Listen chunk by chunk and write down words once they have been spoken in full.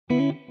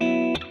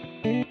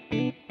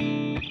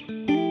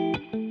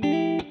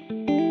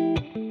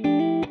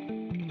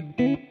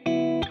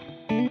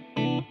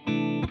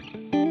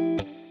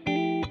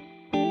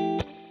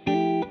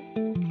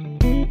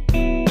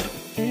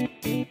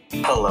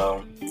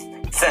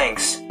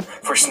Thanks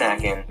for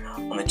snacking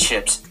on the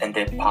Chips and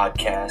Dip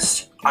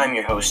podcast. I'm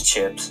your host,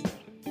 Chips.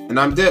 And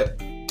I'm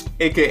Dip,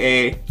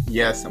 aka,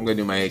 yes, I'm gonna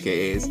do my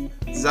AKAs,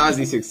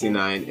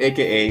 Zazie69,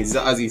 aka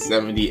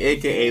Zazie70,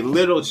 aka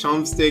Little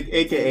Chumstick,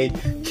 aka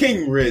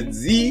King Red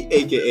Z,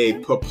 aka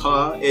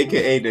Papa,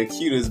 aka the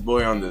cutest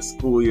boy on the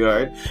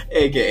schoolyard,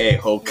 aka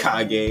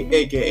Hokage,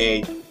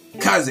 aka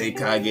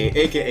Kazekage,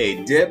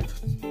 aka Dip,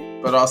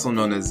 but also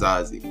known as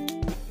Zazie.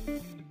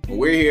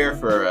 We're here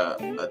for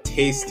a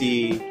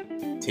tasty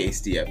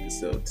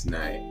episode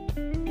tonight,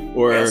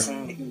 or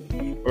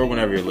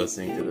whenever you're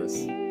listening to this.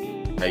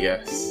 I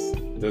guess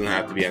it doesn't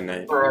have to be at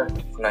night. For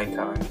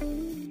nighttime.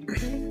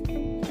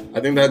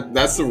 I think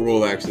that's the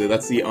rule. Actually,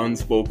 that's the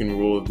unspoken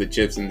rule of the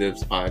Chips and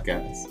Dips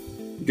podcast.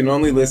 You can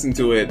only listen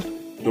to it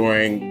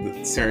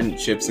during certain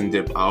Chips and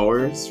Dip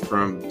hours,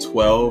 from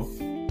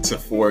 12 to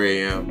 4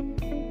 a.m.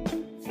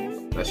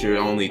 That's your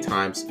only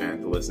time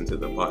span to listen to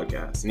the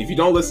podcast. And if you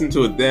don't listen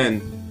to it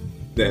then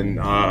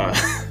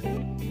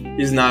you're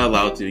just not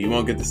allowed to. You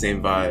won't get the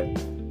same vibe.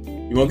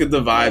 You won't get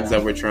the vibes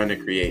that we're trying to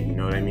create. You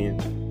know what I mean?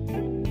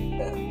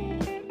 Yeah.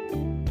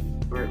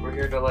 We're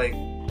here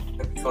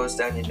to close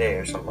down your day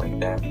or something like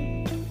that.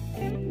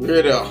 We're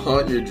here to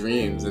haunt your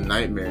dreams and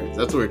nightmares.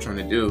 That's what we're trying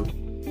to do.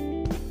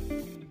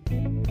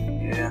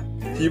 Yeah.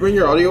 Can you bring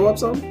your audio up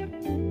some?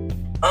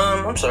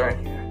 I'm sorry.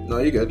 No,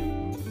 you're good.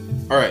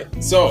 All right.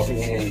 So,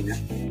 Yeah.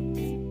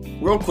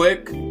 real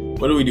quick,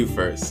 what do we do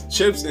first?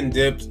 Chips and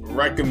Dips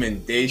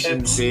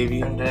recommendations, Chips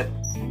baby. and Dip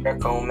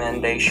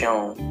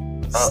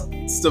recommendation.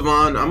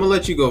 Stevan, I'm gonna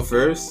let you go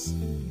first.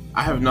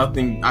 I have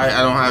nothing. I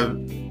don't have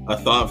a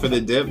thought for the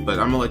dip, but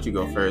I'm gonna let you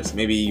go first.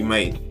 Maybe you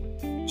might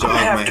jog I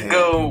have my to head.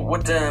 go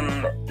with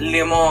the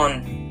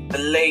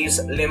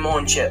Lay's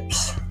lemon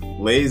chips.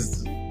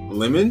 Lay's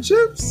lemon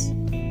chips?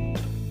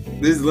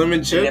 These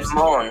lemon chips?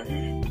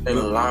 Lemon, the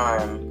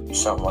lime,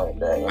 something like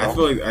that. You know? I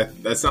feel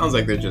like that sounds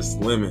like they're just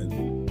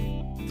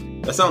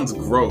lemon. That sounds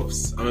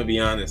gross. I'm gonna be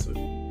honest with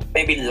you.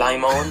 Maybe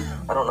limon.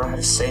 I don't know how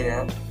to say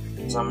that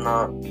because I'm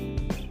not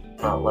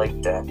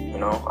like that. You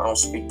know, I don't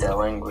speak that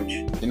language.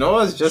 You know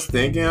what I was just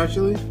thinking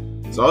actually?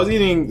 So I was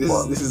eating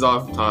What? this is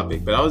off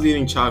topic, but I was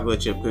eating chocolate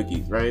chip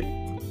cookies, right?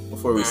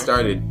 Before we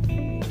started.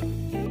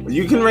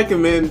 You can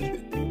recommend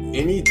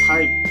any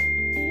type.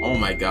 Oh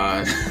my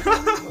god.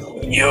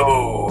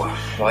 Yo,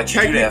 why'd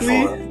you do that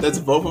Technically, for? that's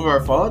both of our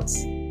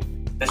faults.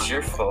 That's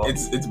your fault.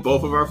 It's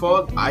both of our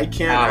fault. I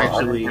can't I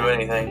actually. didn't do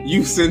anything.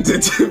 You sent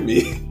it to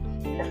me.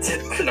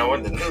 No,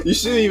 I didn't. You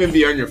shouldn't even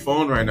be on your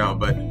phone right now,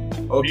 but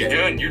What are you okay.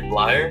 doing, you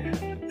liar?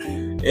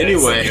 Anyway,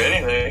 I didn't do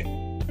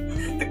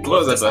anything. The what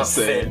glove was does I not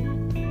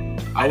saying?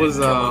 fit. I was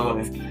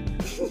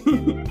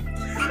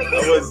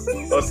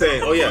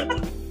saying, oh yeah.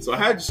 So I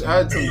had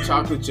some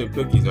chocolate chip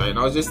cookies, right? And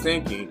I was just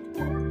thinking,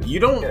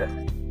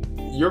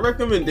 your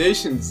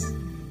recommendations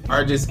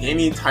are just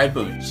any type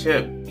of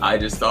chip. I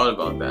just thought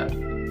about that.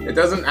 It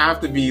doesn't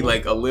have to be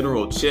like a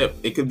literal chip.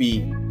 It could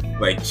be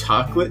like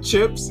chocolate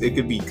chips. It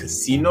could be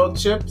casino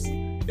chips.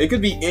 It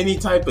could be any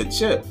type of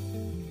chip.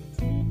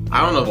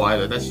 I don't know why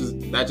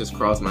that just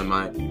crossed my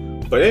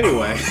mind. But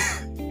anyway,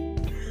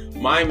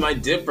 my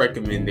dip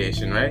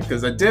recommendation, right?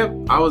 Because a dip,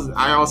 I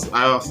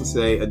also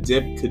say a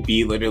dip could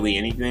be literally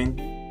anything,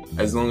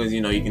 as long as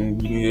you can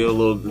get a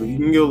little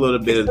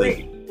bit of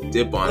the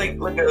dip on it.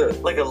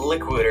 Like a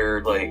liquid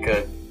or like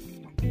a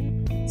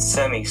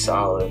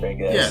semi-solid, I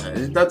guess.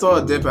 Yeah, that's all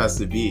a dip has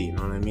to be. You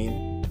know what I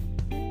mean?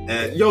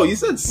 And yo, you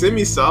said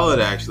semi-solid.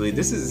 Actually,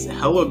 this is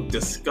hella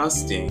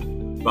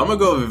disgusting. But I'm gonna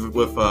go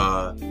with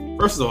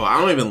first of all, I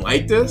don't even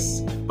like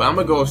this, but I'm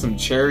gonna go with some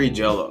cherry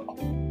Jello.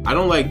 I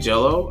don't like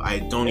Jello. I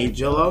don't eat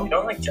Jello. You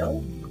don't like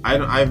Jello?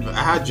 I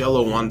had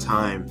Jello one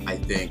time, I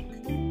think,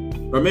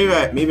 or maybe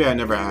I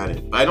never had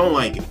it, but I don't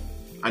like it.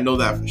 I know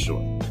that for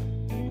sure.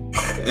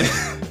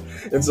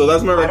 And so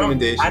that's my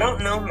recommendation. I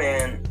don't know,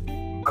 man.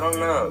 I don't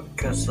know,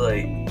 cause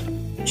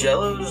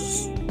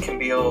Jellos can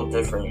be all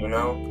different, you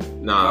know.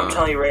 Nah, I'm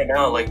telling you right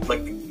now, like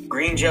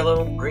green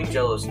Jello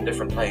is a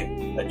different type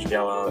of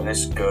Jello, and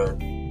it's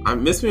good. I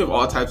miss me of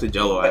all types of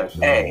Jello. But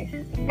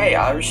Actually, hey,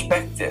 I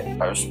respect it.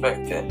 I'm a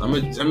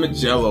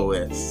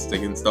Jelloist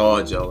against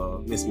all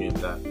Jello. Miss me of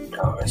that.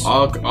 No, it's-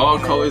 All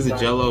colors of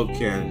Jello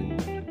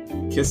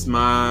can kiss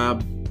my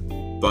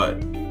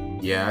butt.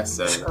 Yeah, I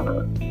said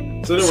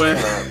it. So anyway,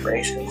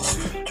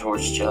 racist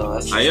towards Jello.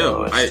 That's I am.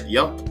 Jello-ist.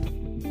 Yup.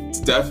 It's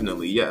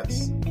definitely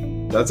yes.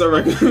 That's our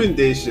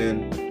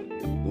recommendation: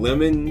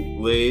 lemon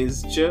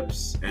Lay's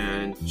chips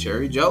and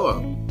cherry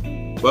Jello.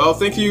 Well,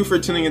 thank you for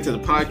tuning into the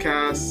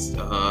podcast.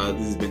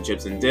 This has been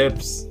Chips and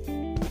Dips.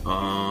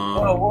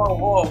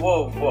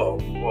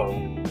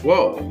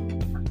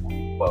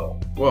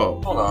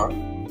 Whoa. Hold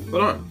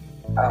on.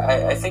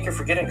 I think you're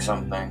forgetting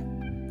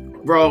something.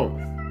 Bro,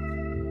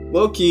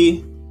 low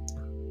key,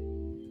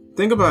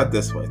 think about it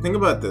this way.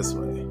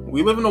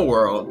 We live in a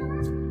world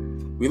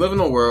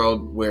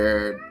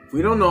where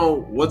we don't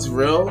know what's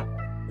real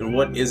and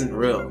what isn't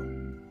real.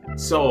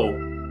 So,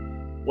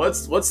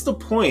 what's the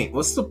point?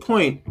 What's the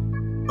point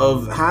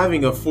of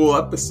having a full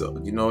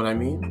episode? You know what I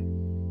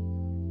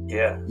mean?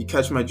 Yeah. You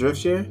catch my drift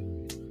here?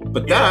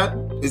 But that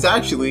is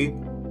actually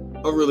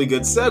a really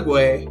good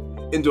segue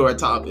into our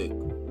topic,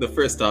 the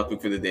first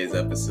topic for today's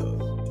episode.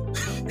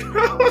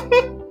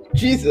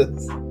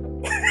 Jesus.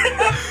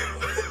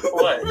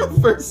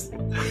 What? First,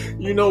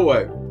 you know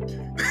what?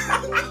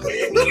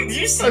 Did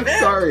you see I'm that?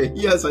 sorry.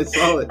 Yes, I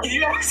saw it. Did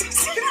you actually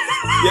see that?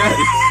 Yes.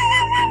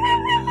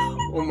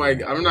 Oh my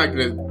god, I'm not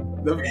gonna.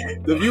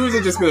 The viewers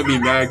are just gonna be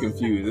mad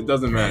confused. It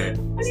doesn't matter.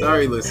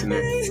 Sorry,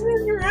 listener.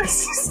 You're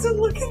actually still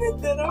looking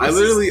at that.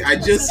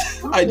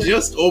 I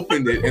just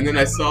opened it and then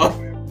I saw.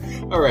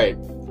 All right,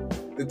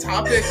 the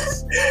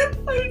topics.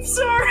 I'm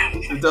sorry.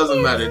 It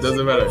doesn't matter. It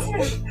doesn't matter.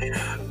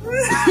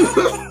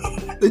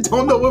 They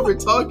don't know what we're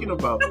talking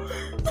about.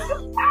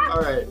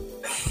 All right,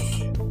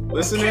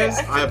 listeners,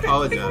 I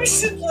apologize. We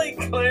should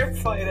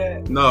clarify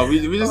that. No,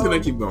 we're just gonna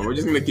keep going. We're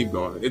just gonna keep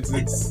going. It's.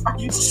 Are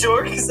you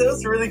sure? Because that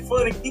was really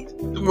funny.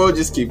 We'll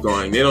just keep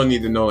going. They don't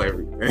need to know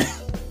everything.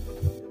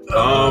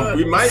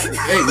 We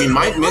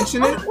might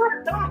mention it.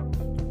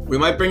 We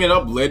might bring it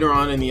up later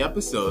on in the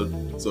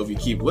episode. So if you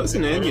keep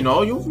listening,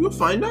 you'll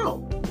find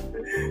out.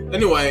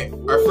 Anyway,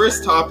 our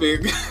first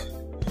topic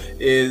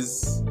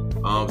is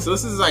so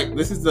this is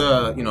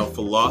the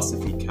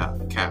philosophy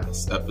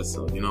cast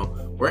episode.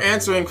 We're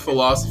answering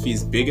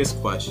philosophy's biggest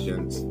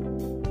questions,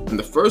 and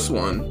the first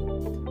one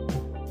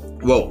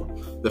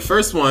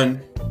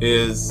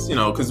is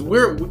because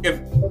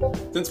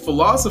since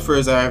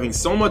philosophers are having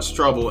so much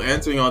trouble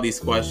answering all these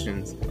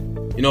questions,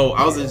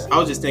 I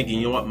was just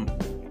thinking,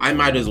 I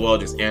might as well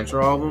just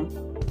answer all of them,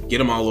 get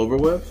them all over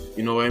with.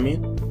 You know what I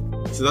mean?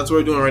 So that's what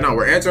we're doing right now.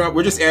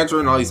 We're just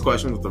answering all these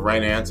questions with the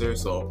right answer,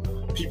 so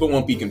people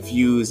won't be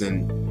confused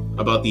and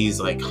about these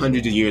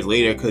hundreds of years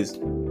later, because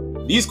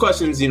these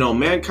questions,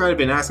 mankind have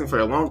been asking for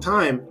a long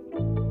time,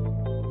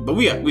 but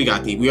we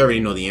already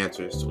know the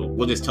answers, so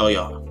we'll just tell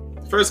y'all.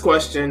 First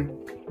question: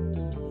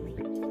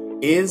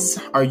 is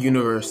our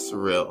universe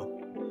real?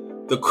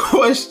 The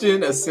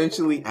question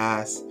essentially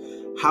asks,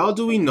 how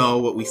do we know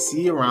what we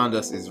see around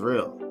us is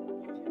real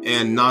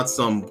and not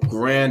some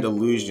grand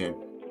illusion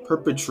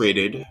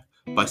perpetrated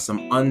by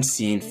some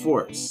unseen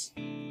force?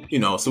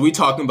 So we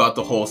talking about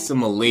the whole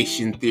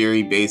simulation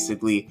theory,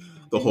 basically.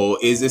 The whole,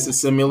 is this a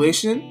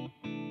simulation?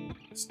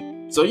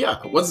 So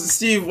yeah,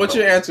 Steve, what's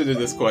your answer to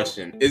this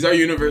question? Is our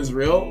universe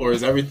real, or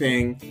is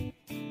everything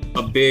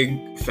a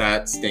big,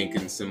 fat,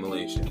 stinking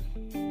simulation?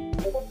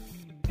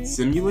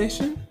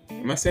 Simulation?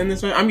 Am I saying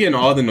this right? I'm getting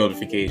all the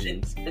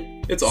notifications.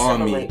 It's all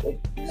me.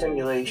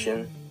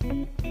 Simulation.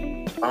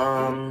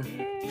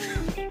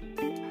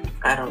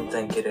 I don't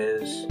think it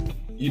is.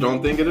 You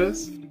don't think it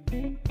is?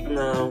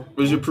 No.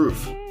 Where's your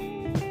proof?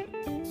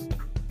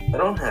 I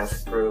don't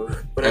have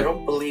proof, but I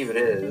don't believe it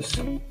is.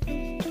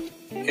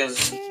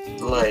 Because,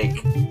 I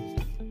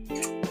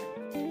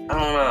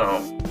don't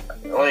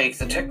know.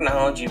 The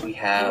technology we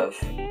have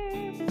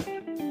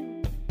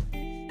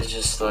is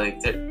just,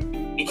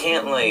 you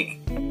can't,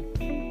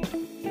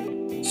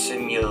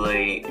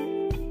 simulate,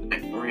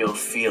 real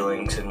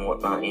feelings and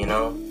whatnot,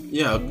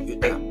 Yeah,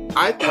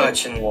 I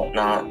touch and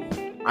whatnot.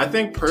 I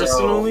think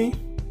personally...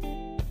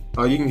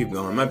 Oh, you can keep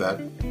going, my bad.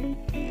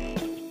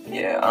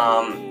 Yeah,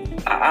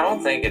 I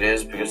don't think it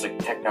is, because, the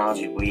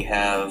technology we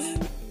have,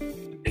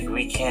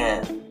 we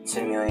can't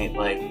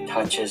simulate,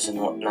 touches and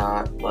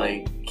whatnot,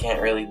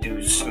 can't really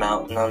do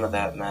smell, none of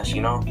that mess,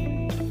 So,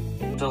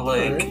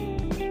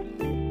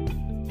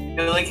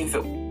 if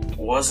it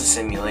was a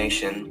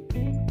simulation,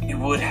 you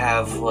would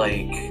have,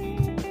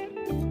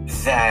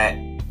 that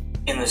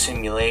in the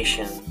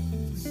simulation,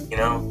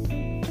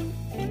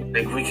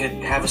 we could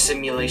have a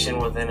simulation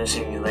within a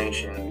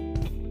simulation.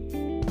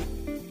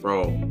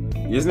 Bro,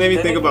 you just made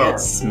me think about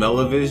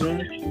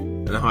smell-o-vision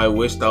and how I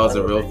wish that was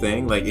a real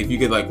thing. If you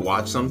could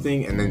watch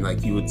something and then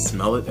you would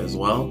smell it as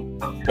well.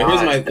 But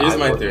here's my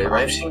theory.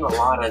 Right? I've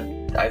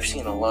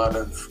seen a lot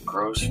of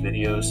gross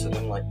videos that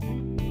I'm like,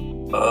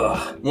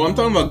 ugh. Well, I'm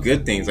talking about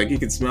good things. You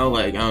could smell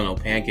I don't know,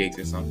 pancakes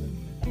or something.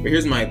 But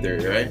here's my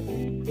theory, right?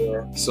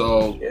 Yeah.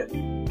 So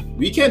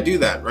we can't do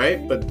that,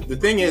 right? But the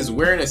thing is,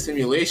 we're in a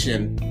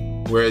simulation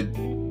where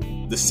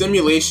the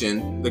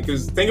simulation,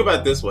 because think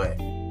about it this way.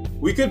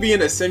 We could be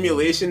in a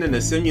simulation and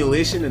a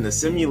simulation and a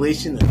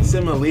simulation and a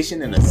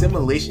simulation and a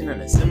simulation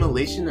and a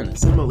simulation and a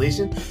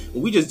simulation,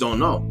 and we just don't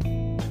know,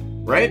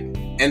 right?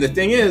 And the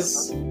thing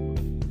is,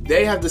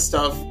 they have the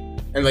stuff,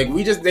 and they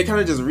kind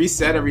of just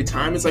reset every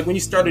time. It's when you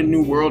start a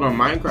new world on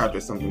Minecraft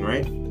or something,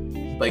 right?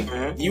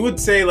 You would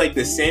say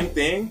the same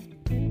thing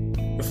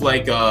if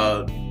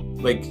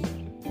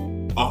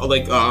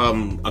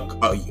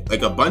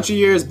a bunch of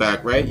years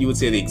back, right? You would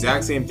say the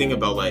exact same thing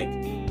about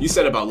you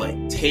said about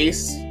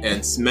taste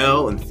and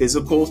smell and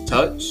physical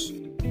touch.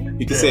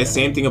 You could say the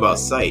same thing about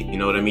sight. You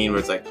know what I mean? Where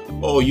it's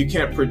oh, you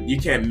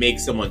can't make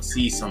someone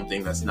see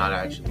something that's not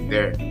actually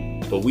there.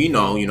 But we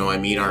know,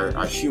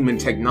 our human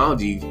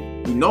technology,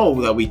 we know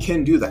that we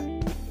can do that.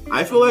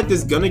 I feel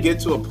there's gonna get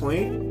to a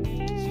point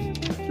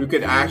we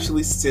could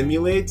actually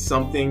simulate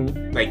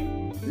something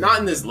not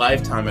in this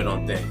lifetime, I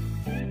don't think.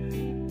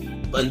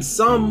 But in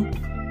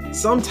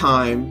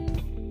sometime,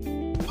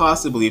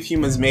 possibly, if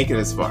humans make it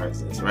as far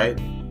as this, right?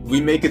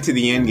 we make it to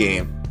the end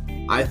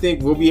game, I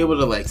think we'll be able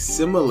to like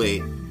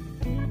simulate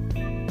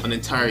an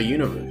entire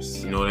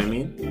universe. You know what I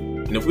mean?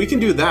 And if we can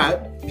do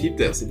that, peep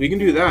this. If we can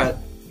do that,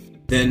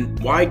 then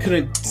why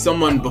couldn't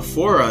someone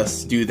before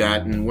us do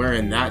that and we're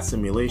in that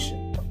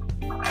simulation?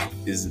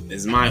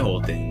 Is my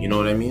whole thing. You know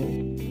what I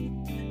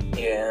mean?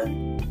 Yeah,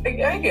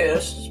 I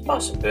guess it's a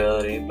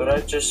possibility, but I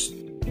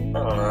don't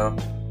know.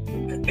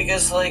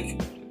 Because like,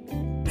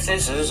 if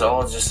this is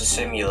all just a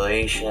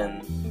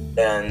simulation,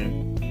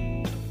 then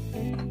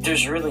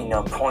there's really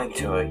no point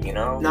to it, you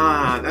know?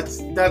 Nah,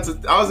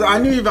 I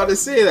knew you were about to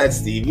say that,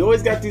 Steve. You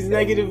always got these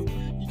negative.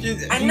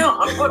 I know,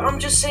 but I'm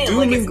just saying,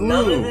 like, if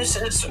none of this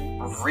is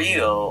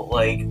real,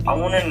 like, I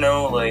want to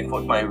know, like,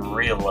 what my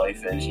real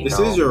life is, you know? This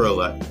is your real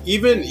life.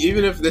 Even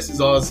if this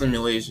is all a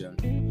simulation,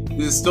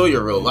 this is still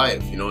your real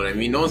life, you know what I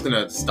mean? No one's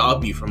gonna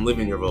stop you from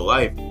living your real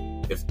life.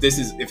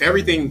 If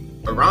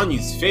everything around you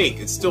is fake,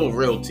 it's still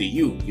real to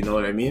you, you know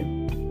what I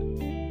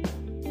mean?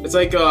 It's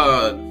like,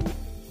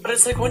 But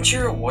it's like, once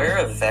you're aware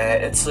of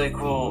that, it's like,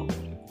 well,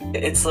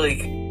 it's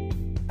like,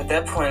 at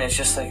that point, it's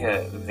just like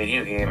a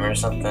video game or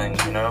something,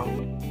 you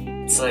know?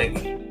 It's like,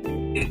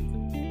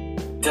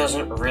 it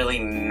doesn't really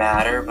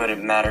matter, but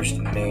it matters to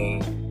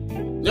me.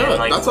 Yeah, and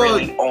like, that's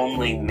really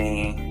only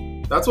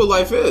me. That's what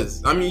life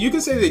is. I mean, you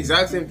can say the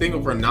exact same thing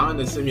if we're not in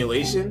a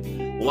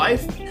simulation.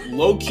 Life,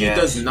 low-key,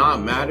 does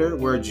not matter.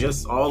 We're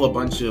just all a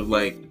bunch of,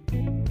 like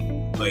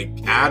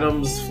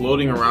atoms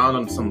floating around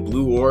on some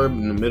blue orb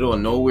in the middle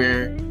of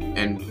nowhere.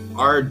 And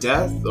our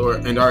death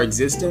and our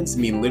existence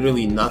mean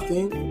literally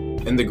nothing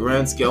in the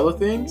grand scale of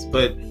things.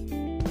 But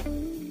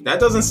that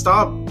doesn't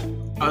stop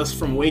us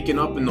from waking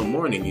up in the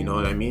morning, you know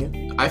what I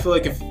mean? I feel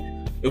like if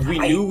we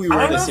knew we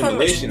were in a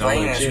simulation, I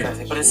would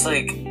change. But it's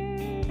like,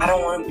 I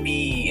don't want to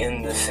be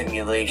in the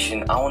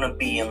simulation. I want to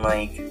be in,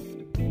 like,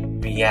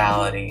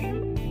 reality,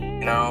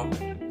 you know?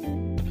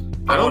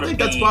 I don't think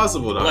that's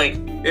possible, though. Like,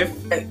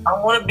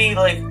 I want to be,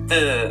 like,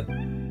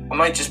 I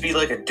might just be,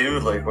 like, a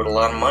dude, like, with a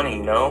lot of money,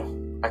 you know?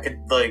 I could,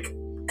 like,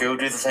 go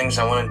do the things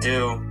I want to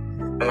do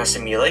in my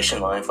simulation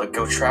life, like,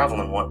 go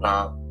travel and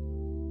whatnot.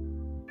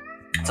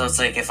 So it's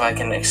like, if I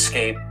can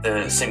escape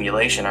the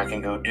simulation, I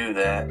can go do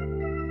that.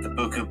 The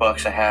buku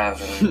bucks I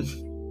have in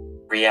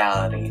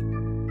reality.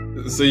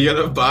 So you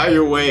gotta buy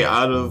your way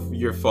out of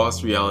your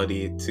false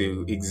reality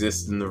to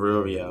exist in the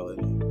real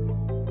reality.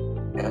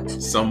 Yeah.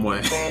 Some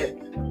way.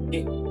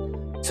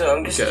 So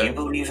I'm just, do you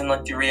believe in,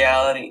 like, the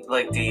reality,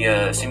 like,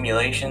 the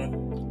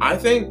simulation? I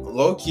think,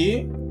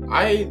 low-key,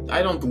 I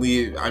don't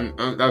believe,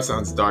 that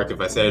sounds dark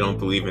if I say I don't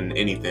believe in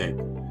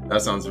anything.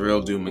 That sounds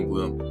real doom and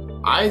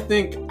gloom. I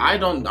think I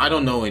don't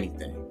know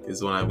anything,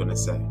 is what I'm gonna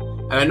say.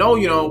 And I know,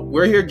 you know,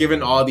 we're here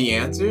giving all the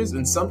answers,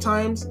 and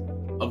sometimes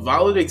a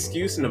valid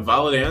excuse and a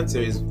valid answer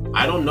is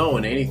I don't know,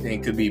 and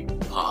anything could be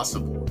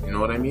possible. You know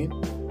what I mean?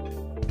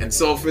 And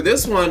so for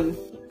this one,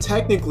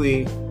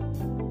 technically,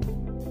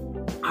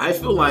 I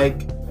feel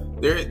like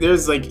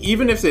there's like,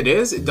 even if it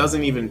is, it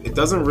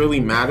doesn't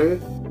really matter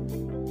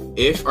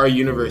if our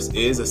universe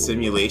is a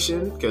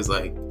simulation, because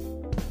like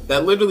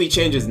that literally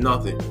changes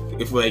nothing.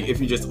 If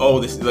you just,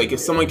 this is like, if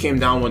someone came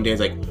down one day and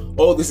is like,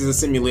 this is a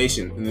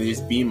simulation, and they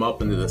just beam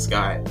up into the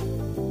sky,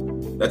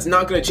 that's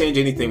not going to change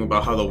anything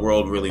about how the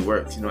world really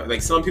works. You know,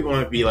 like, some people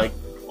might be like,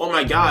 oh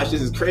my gosh,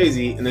 this is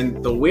crazy, and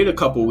then they'll wait a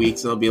couple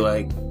weeks and they'll be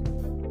like,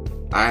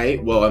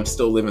 alright, well, I'm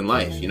still living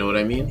life, you know what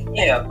I mean?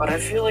 Yeah, but I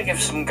feel like if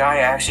some guy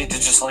actually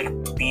did just, like,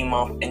 beam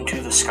up into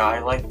the sky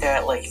like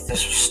that, like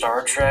this was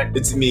Star Trek.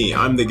 It's me,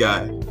 I'm the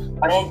guy.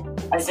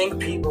 I think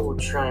people would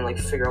try and, like,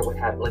 figure out what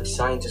happened, like,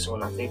 scientists and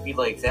whatnot. They'd be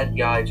like, that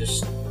guy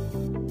just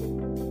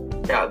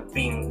got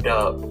beamed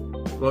up.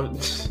 Well,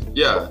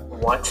 yeah.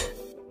 What?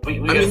 We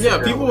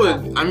people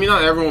would,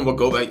 not everyone would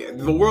go back.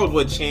 The world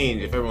would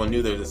change if everyone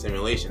knew there was a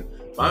simulation.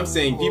 But I'm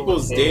saying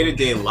people's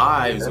day-to-day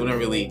lives wouldn't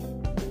really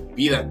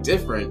be that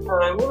different.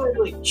 It wouldn't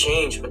really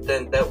change, but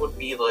then that would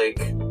be, like,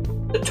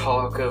 the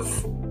talk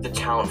of the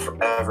town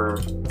forever.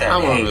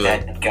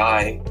 That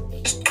guy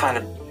just kind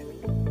of...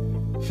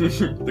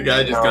 The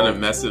guy just kind of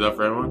messed it up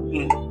for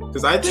everyone?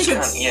 Because I think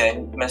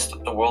it messed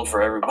up the world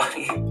for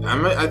everybody.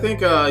 I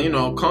think, call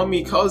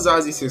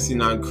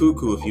Zazie69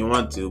 Cuckoo if you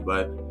want to,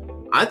 but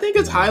I think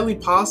it's highly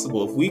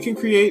possible if we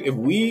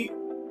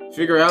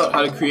figure out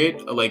how to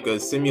create like a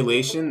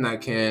simulation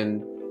that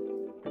can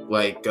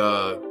like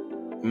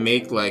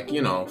make like,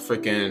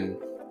 freaking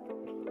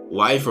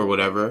life or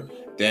whatever,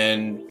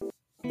 then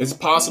it's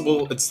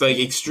possible, it's like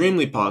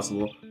extremely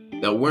possible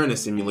that we're in a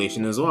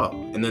simulation as well.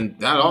 And then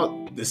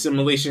the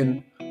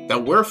simulation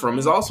that we're from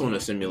is also in a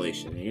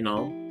simulation,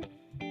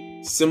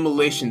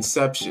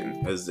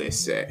 Simulationception, as they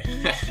say.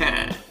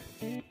 I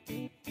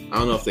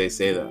don't know if they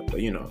say that,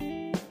 but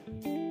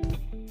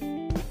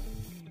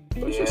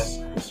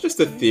It's just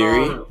a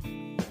theory.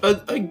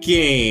 A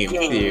game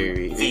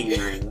theory.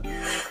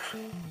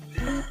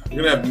 We're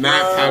gonna have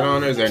Matt Pat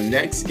on as our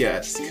next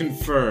guest.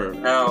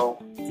 Confirmed. No.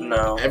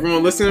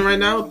 Everyone listening right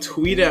now,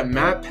 tweet at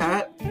Matt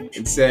Pat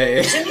and say...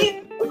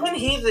 Wasn't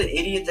he the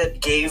idiot that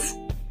gave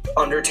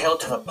Undertale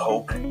to the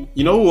Pope.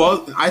 You know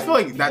what? I feel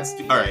like that's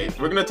alright.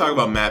 We're gonna talk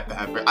about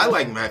MatPat. I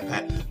like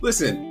MatPat.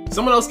 Listen,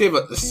 someone else gave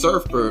a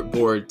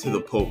surfboard to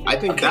the Pope. I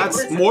think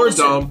that's more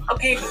dumb.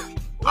 Okay.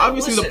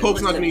 Obviously, the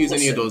Pope's not gonna use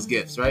any of those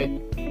gifts, right?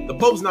 The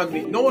Pope's not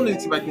gonna. No one is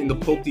expecting the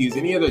Pope to use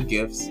any other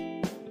gifts.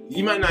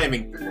 He might not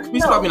even.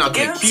 He's probably not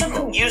gonna keep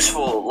something them.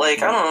 Useful,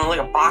 like I don't know, like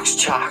a box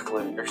of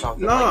chocolate or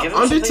something. Nah, like,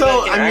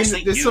 Undertale. I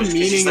mean, there's some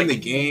meaning in the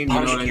game. You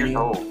know what I mean?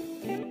 Old.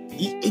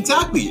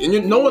 Exactly,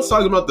 and no one's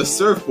talking about the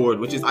surfboard,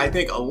 which is, I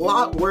think, a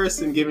lot worse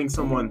than giving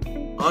someone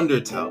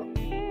Undertale.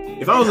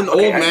 If I was an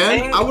old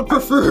man, I would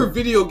prefer a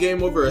video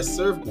game over a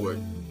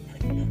surfboard.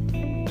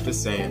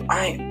 Just saying.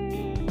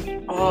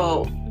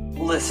 Well,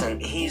 listen,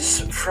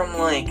 he's from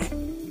like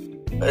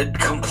a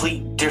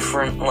complete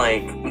different,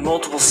 like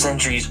multiple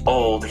centuries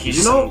old. Did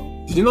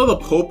you know the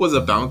Pope was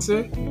a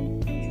bouncer?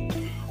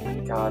 Oh my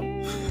God.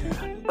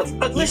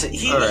 But listen,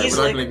 he's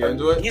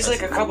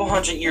like a couple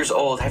hundred years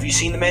old. Have you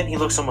seen the man? He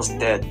looks almost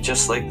dead,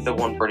 just like the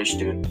one British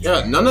dude.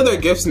 Yeah, none of their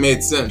gifts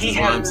made sense.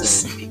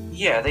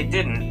 Yeah, they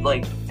didn't.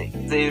 Like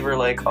they were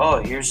like,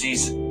 oh, here's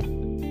these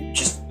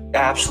just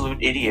absolute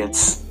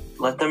idiots.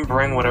 Let them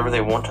bring whatever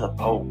they want to the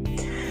Pope.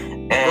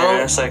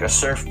 And it's like a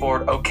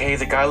surfboard. Okay,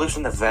 the guy lives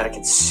in the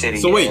Vatican City.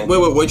 So wait.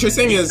 What you're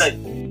saying is,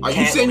 are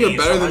you saying you're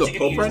better than the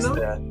Pope right now?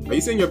 Are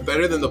you saying you're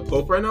better than the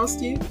Pope right now,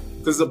 Steve?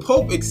 Because the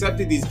Pope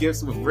accepted these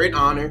gifts with great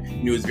honor, and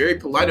he was very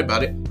polite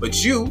about it.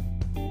 But you're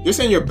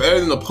saying you're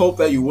better than the Pope,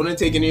 that you wouldn't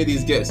take any of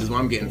these gifts, is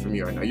what I'm getting from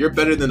you right now. You're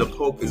better than the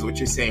Pope is what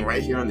you're saying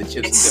right here on the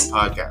Chips and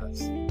Dip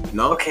podcast.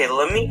 No? Okay,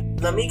 let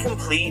me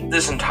complete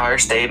this entire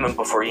statement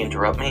before you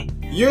interrupt me.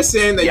 You're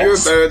saying that you're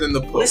better than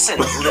the Pope. Listen.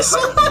 You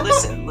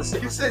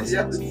said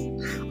yes.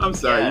 I'm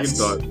sorry, you can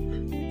talk.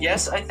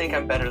 Yes, I think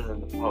I'm better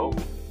than the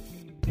Pope.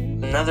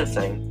 Another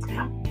thing,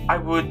 I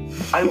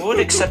would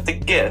accept the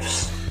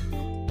gifts.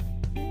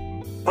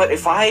 But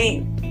if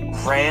I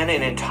ran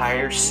an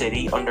entire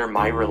city under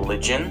my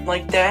religion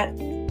like that,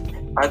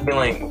 I'd be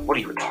like, what are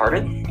you,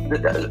 retarded?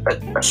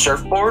 A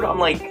surfboard? I'm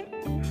like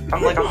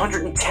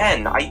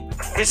 110. I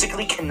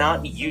physically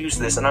cannot use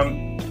this, and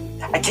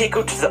I can't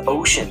go to the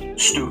ocean,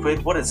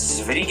 stupid. What is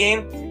this, a video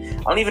game?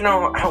 I don't even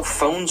know how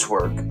phones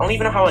work. I don't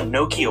even know how a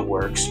Nokia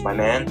works, my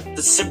man.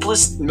 The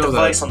simplest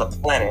device on the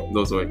planet.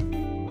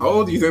 How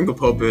old do you think the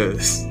Pope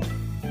is?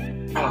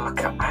 Oh,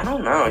 God, I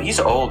don't know. He's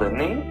old, isn't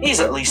he? He's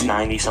at least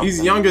 90-something.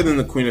 He's younger than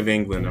the Queen of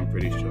England, I'm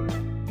pretty sure.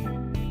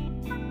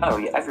 Oh,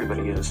 yeah,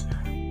 everybody is.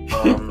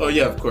 Oh,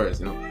 yeah, of course.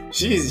 You know,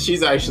 she's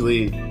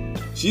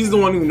the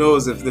one who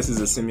knows if this is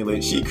a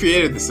simulation. She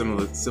created the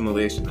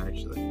simulation,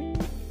 actually.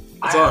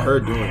 It's all her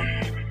doing.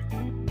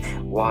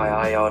 Why,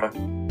 Iota?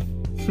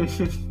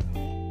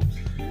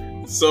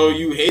 So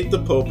you hate the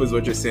Pope is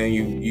what you're saying.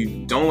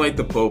 You don't like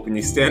the Pope, and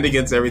you stand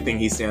against everything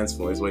he stands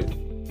for is what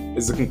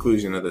is the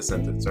conclusion of the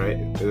sentence, right?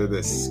 Of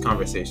this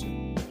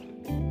conversation.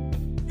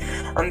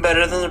 I'm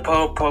better than the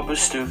Pope. Pope is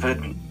stupid.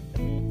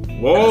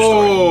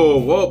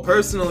 Whoa!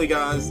 Personally,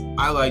 guys,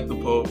 I like the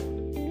Pope.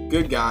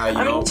 Good guy,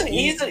 you know.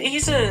 He's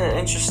an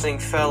interesting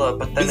fella,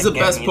 but then he's the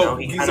best Pope.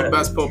 He's the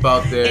best Pope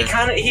out there.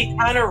 He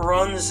kind of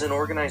runs an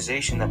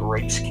organization that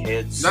rapes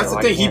kids. That's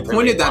the thing. He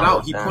pointed that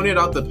out. He pointed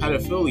out the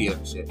pedophilia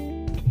and shit.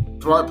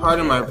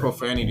 Pardon my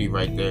profanity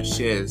right there,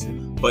 shiz.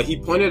 But he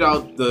pointed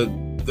out the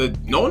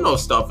no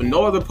stuff, and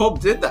no other Pope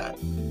did that.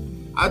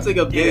 That's like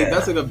a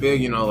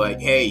big, you know, like,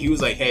 hey, he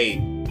was like, hey,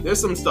 there's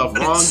some stuff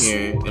wrong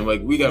here, and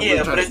like we got.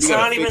 Yeah, but it's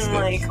not even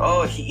like,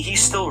 oh, he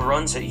still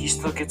runs it. He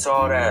still gets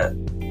all that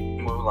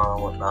moolah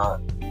and whatnot.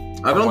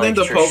 I don't think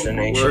the Pope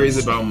worries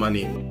about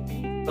money.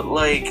 But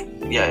like,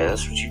 yeah,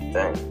 that's what you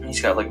think.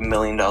 He's got like $1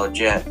 million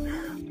jet.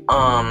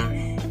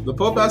 The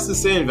Pope has to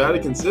stay in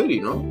Vatican City,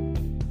 no?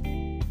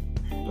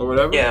 Or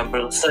whatever. Yeah,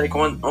 but it's like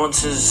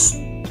once his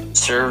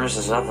service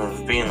is up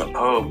of being the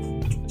Pope,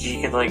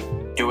 he can like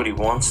do what he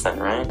wants then,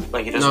 right?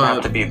 Like he doesn't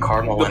have to be a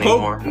cardinal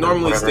anymore. The Pope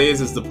normally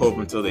stays as the Pope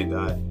until they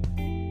die.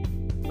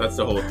 That's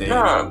the whole thing.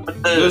 Nah,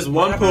 but there's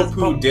one Pope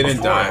who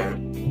didn't die.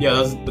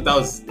 Yeah, that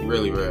was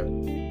really rare.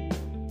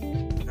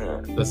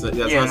 That's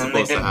not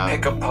supposed to happen.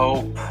 Pick a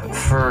Pope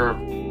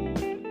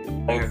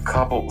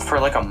for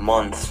like a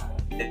month.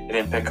 They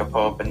didn't pick a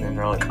Pope, and then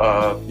they're like,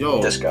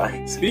 this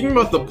guy. Speaking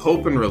about the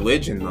Pope and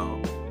religion, though,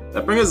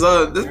 this brings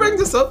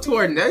us up to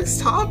our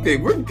next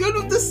topic. We're good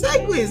with the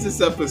segues this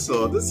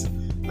episode.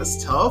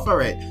 That's tough. All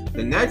right,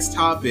 the next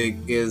topic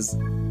is,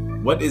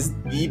 what is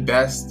the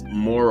best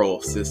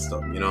moral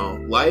system? You know,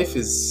 life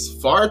is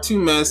far too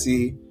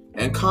messy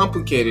and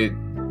complicated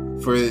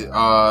for.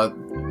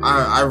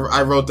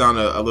 I wrote down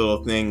a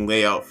little thing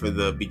layout for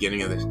the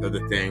beginning of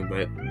the thing,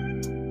 but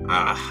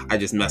I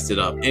just messed it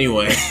up.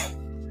 Anyway,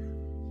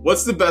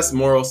 what's the best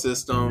moral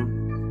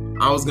system?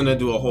 I was gonna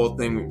do a whole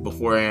thing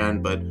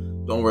beforehand, but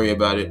don't worry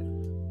about it.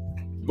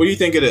 What do you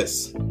think it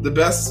is? The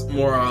best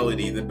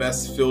morality, the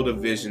best field of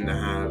vision to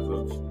have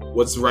of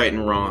what's right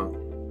and wrong.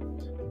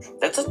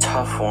 That's a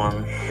tough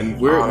one.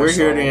 And we're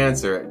here to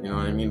answer it. You know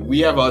what I mean? We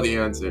have all the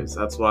answers.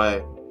 That's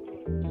why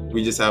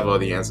we just have all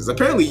the answers.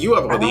 Apparently, you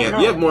have all the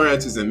answers. You have more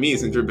answers than me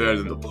since you're better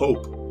than the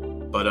Pope.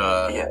 But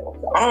yeah,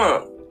 I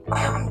don't know.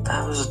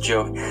 That was a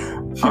joke.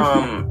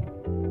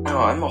 No,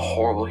 I'm a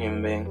horrible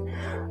human being.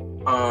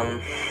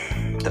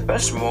 The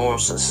best moral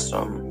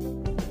system.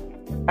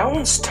 That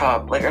one's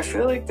tough. Like, I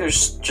feel like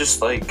there's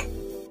just, like,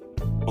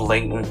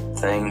 blatant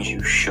things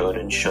you should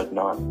and should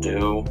not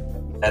do.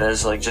 That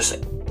is, like,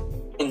 just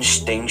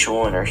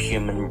instinctual in our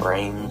human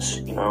brains,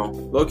 you know?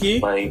 Loki?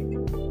 Like,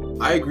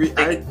 I agree.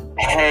 like,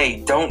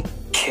 hey, don't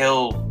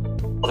kill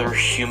other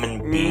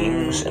human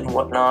beings and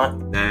whatnot.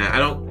 Nah, I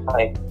don't.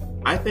 Like,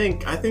 I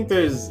think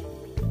there's.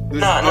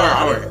 No,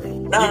 alright.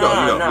 no, You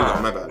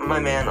go, my bad. My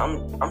man,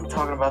 I'm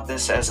talking about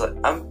this as like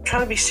I'm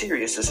trying to be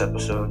serious this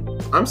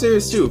episode. I'm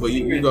serious too, but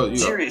you go.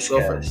 Serious go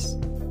cast. first.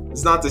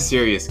 It's not the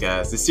serious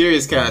cast. The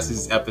serious cast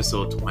is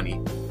episode 20.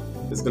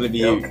 It's gonna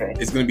be Okay.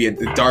 It's gonna be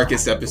the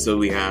darkest episode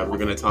we have. We're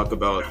gonna talk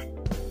about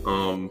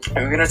And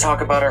we're gonna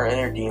talk about our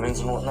inner demons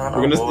and whatnot.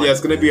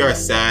 it's gonna be our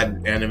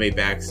sad anime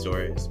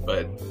backstories.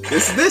 But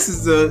this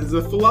is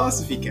a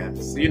philosophy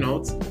cast. So, you know,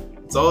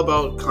 it's all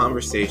about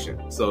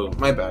conversation. So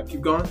my bad.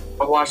 Keep going.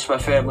 I watched my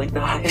family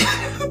die.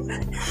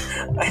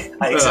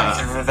 I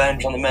exacted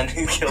revenge on the men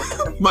who killed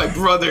them. My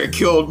brother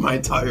killed my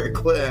entire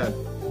clan.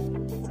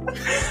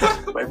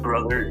 My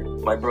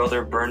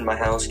brother burned my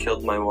house,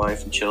 killed my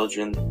wife and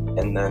children,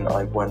 and then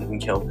I went and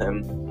killed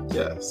him.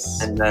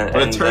 Yes. And then,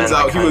 but it turns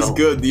out he was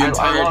good the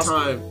entire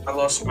time. I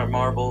lost my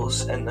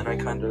marbles, and then I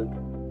kind of,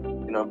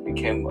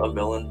 became a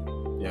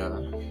villain.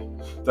 Yeah.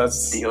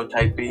 That's Dio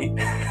type beat.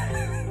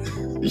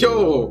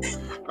 Yo.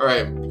 All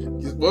right.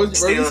 What are you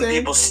Stealing saying?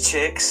 people's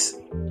chicks,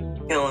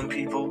 killing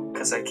people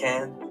because I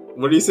can.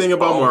 What are you saying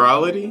about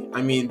morality?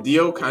 I mean,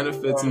 Dio kind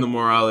of fits in the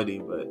morality,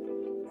 but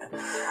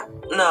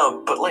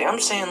no, but like I'm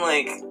saying,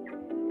 like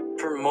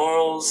for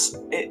morals,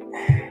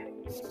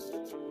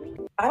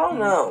 I don't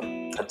know.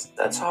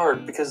 That's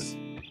hard because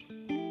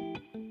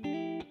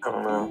I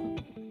don't know.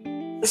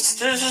 There's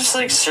just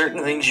like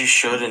certain things you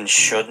should and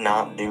should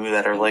not do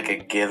that are like a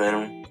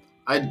given.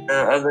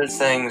 Other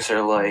things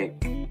are like.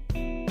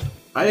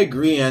 I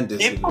agree and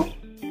disagree.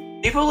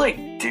 People like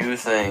do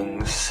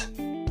things,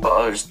 but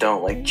others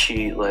don't. Like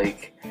cheat.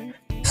 Like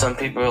some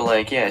people are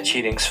like, yeah,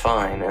 cheating's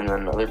fine, and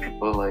then other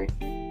people are like,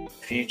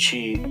 if you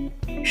cheat,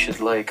 you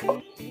should like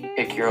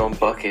pick your own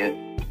bucket.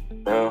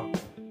 No.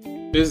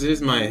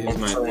 Here's my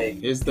thing.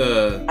 Here's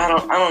the. I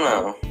don't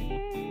know.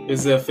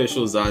 Here's the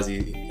official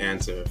Zazie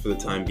answer for the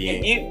time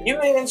being. You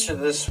may answer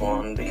this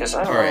one because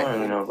I don't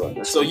really know about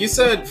this. So you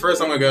said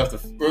first. I'm gonna go off the.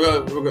 We're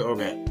gonna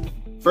okay.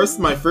 First,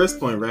 my first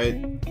point,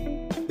 right?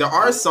 There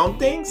are some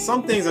things.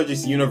 Some things are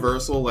just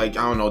universal. Like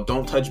I don't know.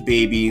 Don't touch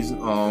babies.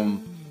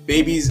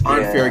 Babies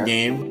aren't fair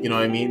game. You know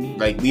what I mean?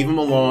 Like leave them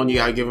alone. You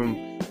gotta give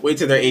them. Wait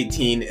till they're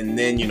 18, and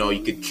then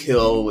you could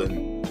kill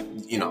and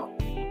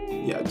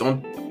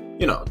don't.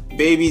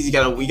 Babies. You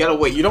gotta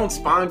wait. You don't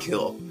spawn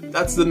kill.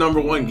 That's the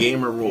number one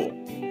gamer rule.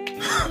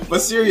 But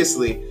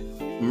seriously,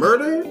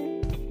 murder,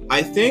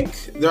 I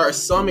think there are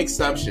some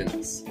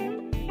exceptions.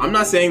 I'm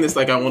not saying this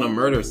like I want to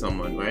murder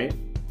someone, right?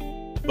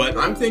 But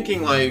I'm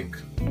thinking like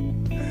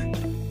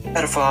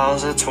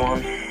pedophiles, that's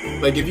one.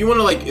 Like if you want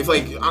to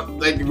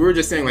like we were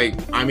just saying like,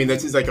 I mean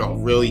that's just like a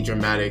really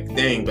dramatic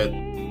thing, but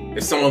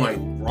if someone like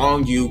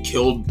wronged you,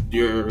 killed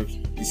your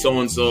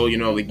so-and-so,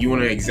 like you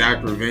want to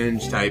exact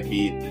revenge type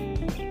beat.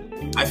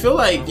 I feel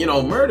like,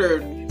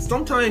 murder,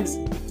 sometimes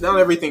not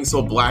everything's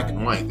so black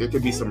and white. There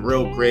could be some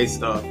real gray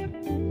stuff.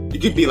 You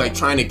could be like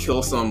trying to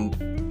kill someone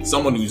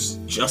who's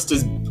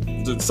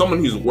someone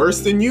who's worse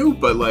than you,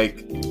 but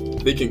like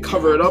they can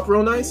cover it up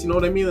real nice. You know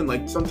what I mean? And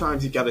like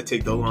sometimes you got to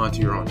take the law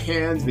into your own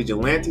hands,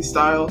 vigilante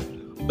style.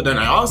 But then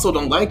I also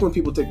don't like when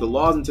people take the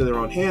laws into their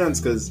own hands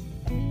because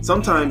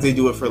sometimes they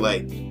do it for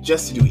like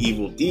just to do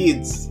evil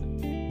deeds.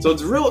 So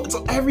it's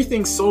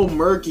everything's so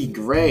murky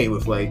gray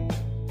with like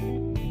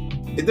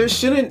there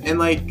shouldn't. And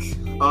like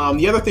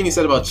the other thing you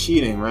said about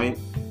cheating, right?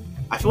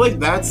 I feel like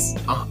that's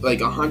like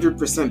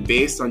 100%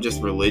 based on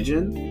just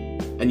religion.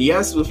 And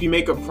yes, if you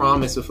make a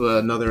promise with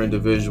another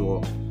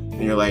individual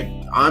and you're like,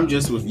 I'm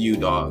just with you,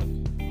 dog,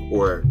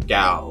 or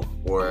gal,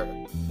 or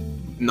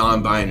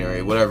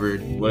non-binary, whatever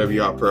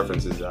your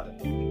preferences are.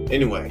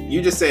 Anyway,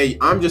 you just say,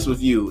 I'm just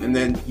with you, and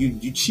then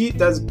you cheat.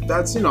 That's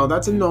a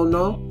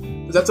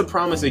no-no. That's a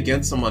promise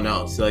against someone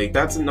else. Like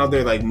that's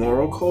another like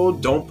moral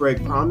code. Don't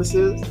break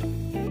promises.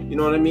 You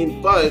know what I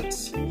mean? But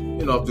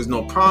if there's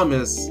no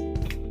promise,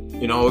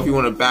 if you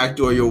want to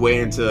backdoor your way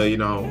into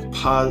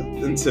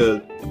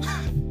into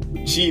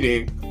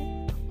cheating,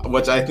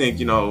 which I think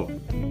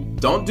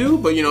don't do.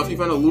 But if you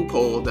find a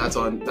loophole, that's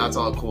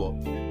all cool.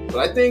 But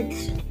I think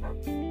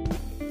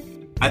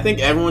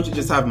everyone should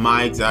just have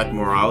my exact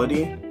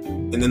morality,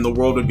 and then the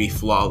world would be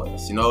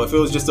flawless. If it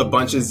was just a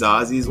bunch of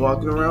Zazies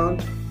walking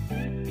around,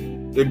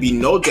 there'd be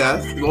no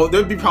death. Well,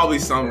 there'd be probably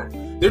some.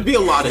 There'd be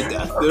a lot of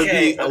death. There'd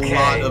be a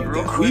lot of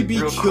death. We'd be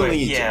killing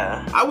each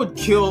other. I would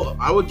kill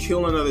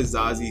another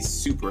Zazie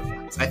super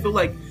fast. I feel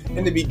like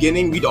in the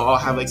beginning we'd all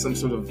have like some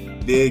sort of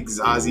big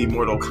Zazie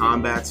Mortal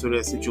Kombat sort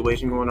of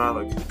situation going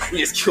on. Like we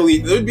just kill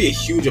each. There'd be a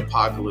huge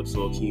apocalypse,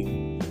 low key.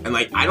 And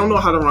like I don't know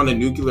how to run a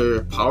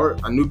nuclear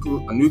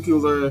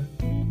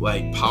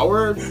like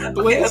power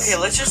bliss. Okay,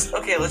 let's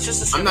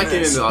just assume I'm not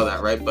getting this. into all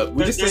that, right? But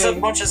we're just There's saying.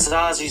 a bunch of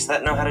Zazis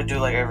that know how to do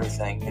like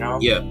everything, you know?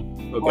 Yeah.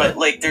 Okay. But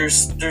like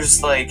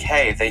there's like,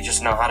 hey, they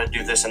just know how to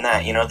do this and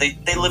that, you know? They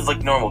live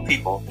like normal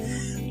people.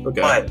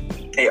 Okay. But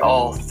they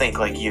all think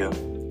like you.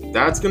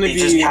 That's gonna They be.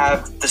 just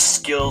have the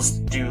skills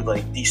to do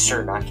like these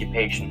certain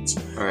occupations.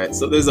 All right.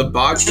 So there's a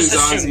boxer Just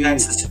assume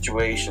that's the Zazie.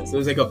 situation. So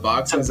there's like a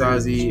boxer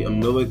Zazie, a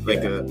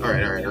like a. All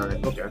right.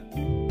 Okay.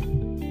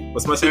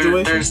 What's my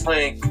situation? There's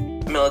like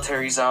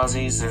military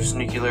Zazis, there's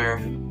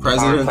nuclear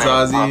President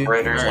power plant Zazie.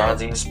 operators All right.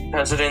 Zazis,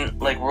 president,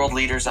 like world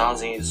leader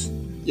Zazis.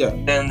 Yeah.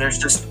 Then there's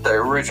just the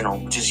original,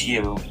 which is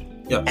you.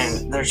 Yes.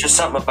 And there's just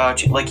something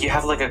about you, like you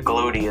have like a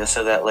Glodia,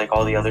 so that like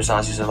all the other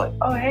Zazis are like,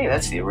 oh hey,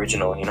 that's the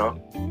original, you know?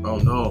 Oh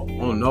no,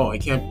 I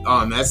can't.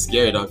 Oh, that's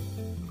scary, dog.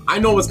 I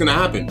know what's gonna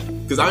happen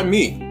because I'm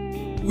me.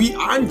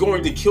 I'm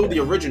going to kill the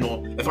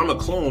original if I'm a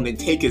clone and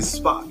take his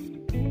spot. Oh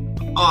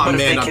But man, if I'm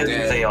they kill you,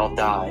 dead. they all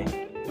die.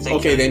 If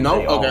Okay, kill they you,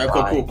 know. all Okay, die.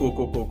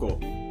 cool.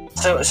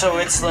 So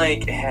it's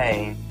like,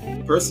 hey,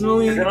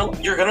 Personally,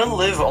 you're gonna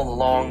live a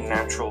long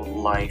natural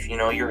life. You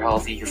know, you're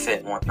healthy, you're fit,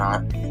 and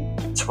whatnot.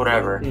 It's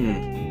whatever.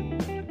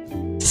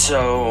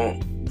 So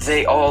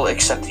they all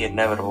accept the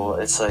inevitable.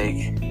 It's like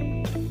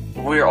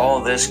we're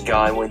all this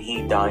guy. When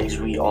he dies,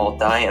 we all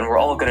die, and we're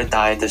all gonna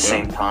die at the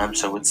same time.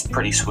 So it's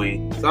pretty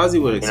sweet.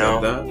 Zazie would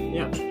accept You that.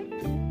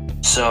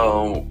 Yeah.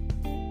 So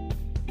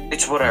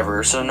it's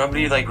whatever. So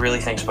nobody like really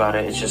thinks about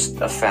it. It's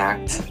just a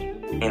fact.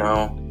 You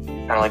know,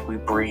 kind of like we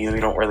breathe. We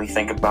don't really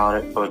think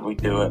about it, but we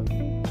do it.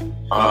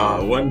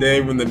 One day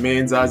when the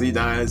main Zazie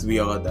dies, we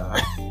all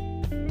die.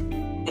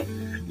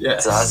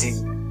 Yes. Zazie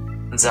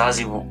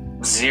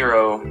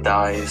 0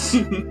 dies.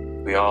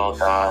 We all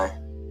die.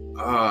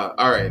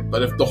 Alright,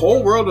 but if the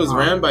whole world was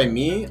ran by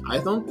me, I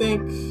don't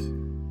think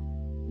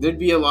there'd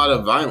be a lot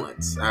of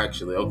violence,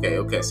 actually. Okay,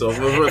 so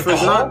If the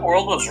whole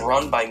world was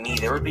run by me,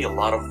 there would be a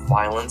lot of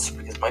violence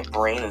because my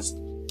brain is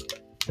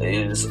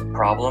a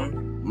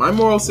problem. my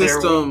moral There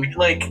would system... be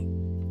like,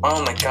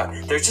 oh my god,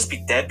 there'd just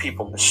be dead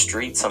people in the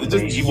street some Just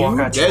days. You walk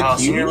you, out your dead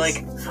house and you're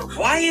humans? like,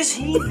 why is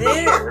he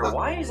there?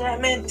 Why is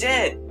that man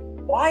dead?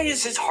 Why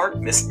is his heart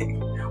missing?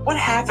 What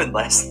happened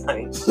last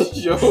night?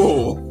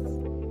 Yo!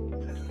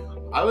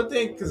 I would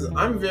think, because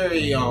I'm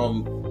very,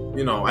 I'm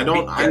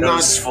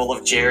not... full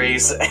of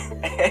Jerry's.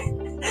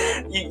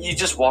 you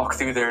just walk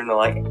through there and they're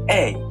like,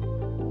 hey,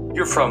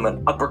 you're from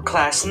an upper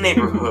class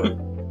neighborhood.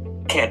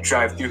 Can't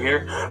drive through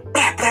here.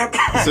 Blah, blah,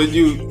 blah. So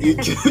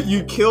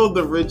you killed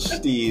the rich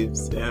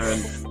thieves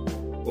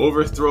and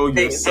overthrow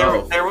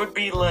yourself. There would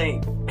be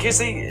like,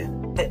 because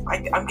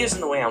I'm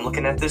guessing the way I'm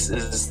looking at this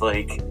is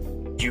like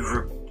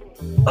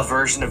a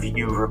version of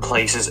you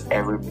replaces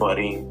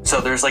everybody.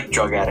 So there's like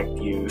drug addict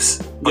use.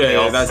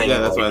 That's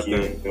what I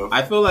think.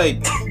 I feel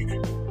like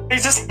they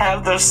just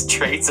have those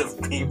traits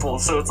of people.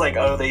 So it's like,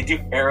 oh, they do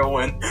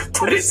heroin,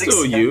 but it's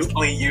still you.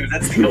 exactly you.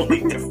 That's the only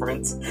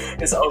difference.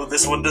 Is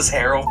this one does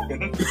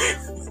heroin.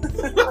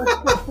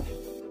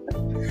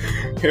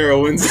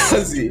 heroin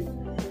Zazie.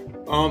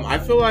 I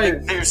feel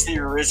like There's the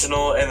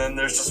original, and then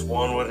there's just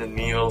one with a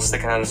needle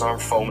sticking out his arm,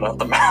 foaming out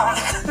the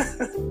mouth.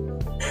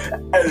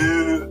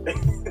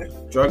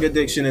 drug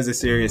addiction is a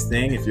serious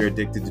thing. If you're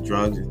addicted to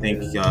drugs or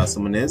think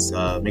someone is,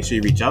 make sure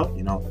you reach out.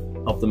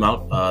 Help them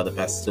out the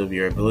best of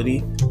your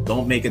ability.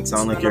 Don't make it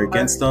sound like you're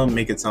against them.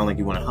 Make it sound like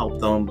you want to help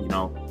them.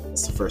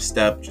 It's the first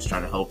step. Just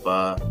trying to help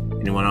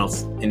anyone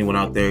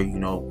out there,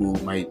 who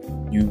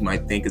you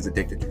might think is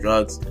addicted to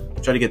drugs.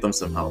 Try to get them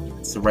some help.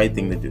 It's the right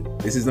thing to do.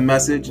 This is the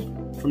message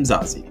from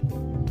Zazie.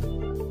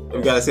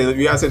 We gotta say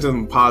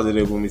something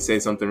positive when we say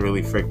something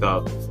really fricked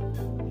up.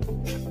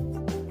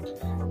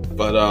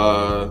 But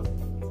a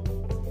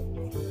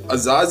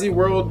Zazie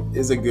world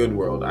is a good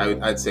world.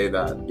 I'd say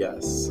that,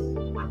 yes.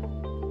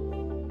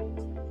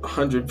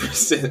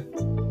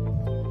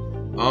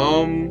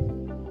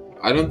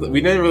 100%.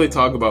 We didn't really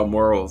talk about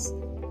morals,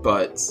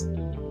 but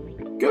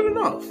good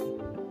enough.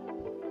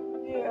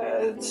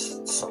 Yeah, it's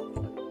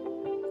something.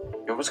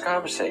 It was a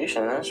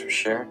conversation, that's for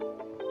sure.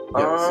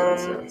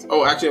 Yes.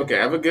 Oh, actually, okay.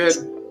 I have a good.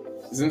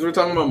 Since we're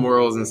talking about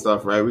morals and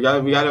stuff, right? We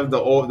gotta have the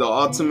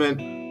ultimate.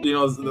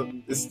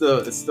 It's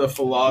the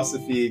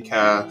philosophy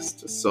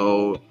cast.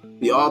 So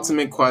the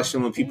ultimate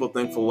question when people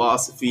think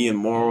philosophy and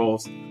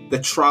morals, the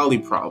trolley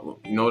problem.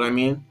 You know what I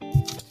mean?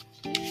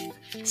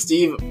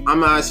 Steve, I'm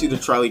gonna ask you the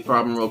trolley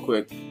problem real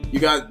quick. You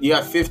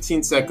got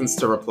 15 seconds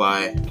to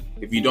reply.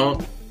 If you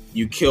don't,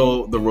 you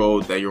kill the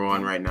road that you're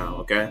on right now.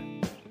 Okay?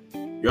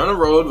 You're on a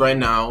road right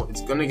now.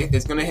 It's gonna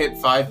hit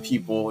 5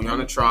 people. You're on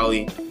a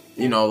trolley.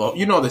 You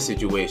know the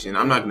situation.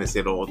 I'm not gonna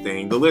say the whole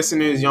thing. The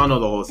listeners, y'all know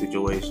the whole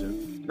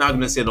situation. Not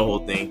gonna say the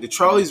whole thing. The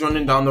trolley's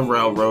running down the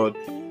railroad.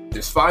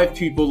 There's 5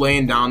 people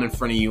laying down in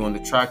front of you on the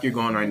track you're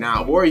going right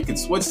now. Or you can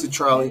switch the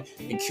trolley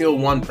and kill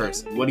one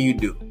person. What do you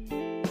do?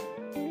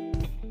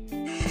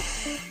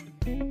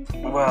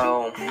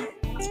 Well,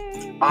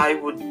 I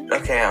would.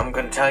 Okay, I'm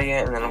gonna tell you,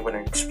 and then I'm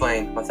gonna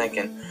explain my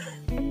thinking.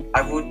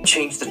 I would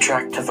change the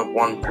track to the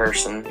one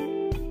person.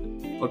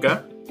 Okay.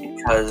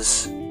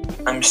 Because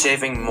I'm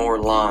saving more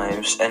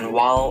lives, and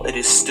while it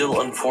is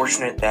still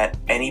unfortunate that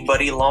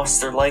anybody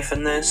lost their life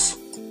in this,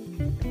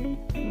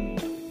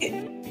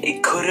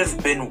 it could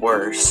have been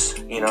worse,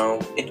 you know?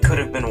 It could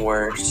have been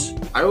worse.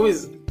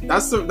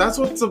 That's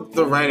what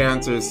the right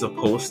answer is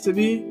supposed to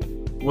be.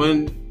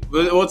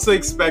 What's the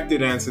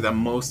expected answer that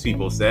most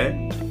people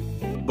say?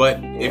 But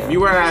if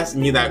you were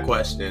asking me that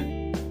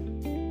question,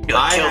 be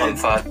like, kill them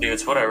 5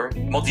 dudes, whatever.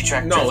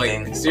 Multi-track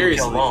drifting.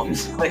 Seriously. No,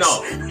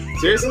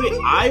 seriously,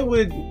 I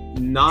would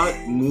not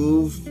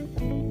move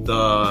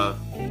the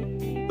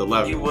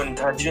lever. You wouldn't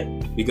touch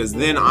it? Because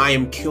then I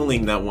am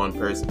killing that one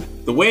person.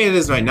 The way it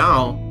is right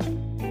now.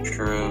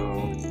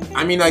 True.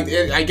 I mean, like,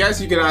 I guess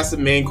you could ask the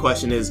main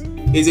question is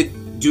it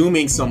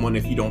dooming someone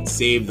if you don't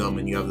save them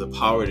and you have the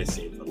power to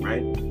save them,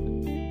 right?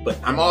 But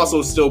I'm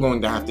also still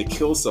going to have to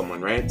kill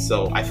someone, right?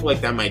 So I feel like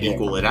that might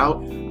equal it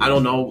out. I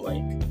don't know,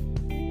 like,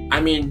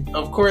 I mean,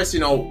 of course,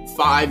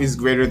 5 is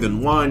greater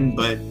than 1,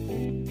 but,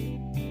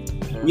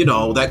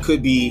 that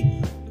could be,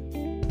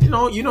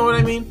 you know what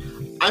I mean?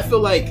 I feel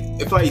like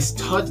if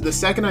the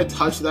second I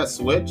touch that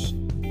switch,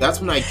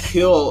 that's when I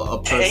kill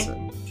a person.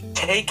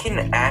 Take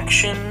an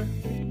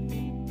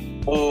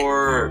action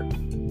or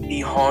be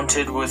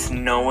haunted with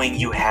knowing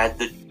you had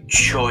the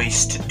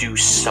choice to do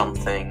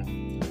something.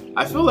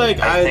 I feel like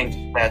I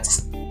think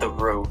that's the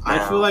road now. I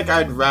feel like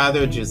I'd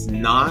rather just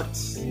not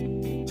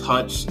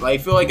touch. Like,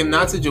 I feel like in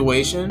that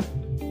situation,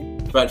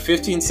 for about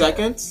 15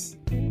 seconds,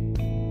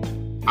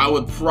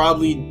 I'd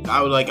probably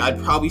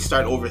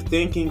start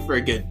overthinking for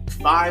a good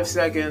 5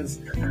 seconds,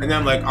 and then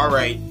I'm like, all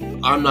right,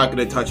 I'm not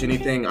gonna touch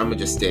anything. I'm gonna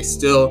just stay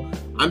still.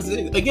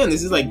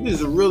 This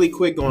is really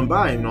quick going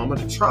by. I'm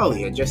at a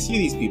trolley. I just see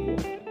these people.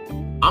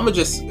 I'm gonna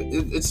just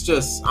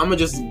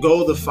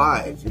go the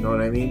 5. You know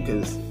what I mean?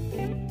 Because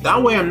that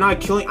way I'm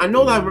not killing. I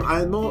know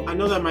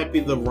that might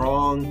be the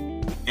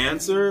wrong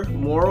answer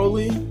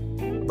morally,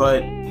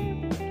 but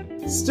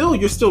still,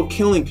 you're still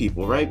killing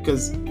people, right?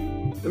 Because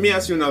let me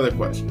ask you another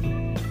question.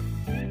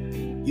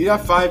 You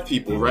got 5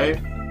 people, right?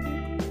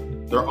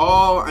 They're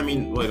all.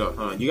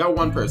 You got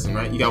one person,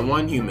 right? You got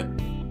one human.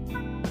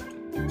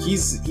 He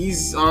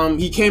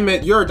came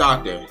in. You're a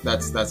doctor.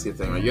 That's the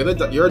thing, right?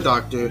 You're a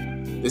doctor.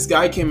 This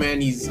guy came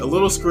in. He's a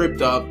little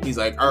scripted up. He's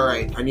like, all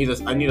right, I need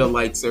a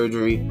light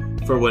surgery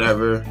for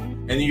whatever.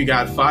 And then you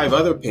got 5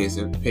 other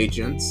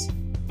patients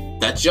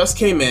that just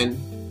came in,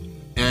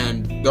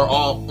 and they're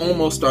all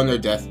almost on their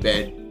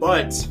deathbed.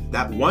 But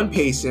that one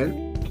patient,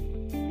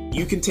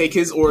 you can take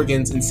his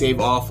organs and save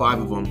all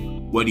 5 of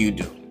them. What do you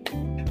do?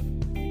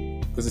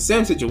 Because the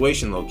same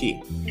situation, low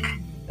key.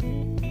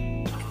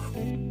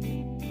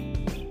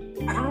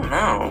 I don't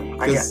know.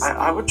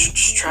 I would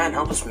just try and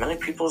help as many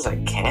people as I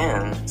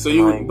can. So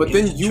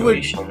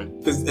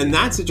because in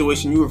that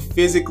situation, you were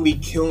physically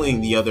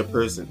killing the other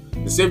person.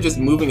 Instead of just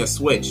moving a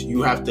switch,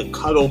 you have to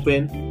cut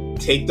open,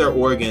 take their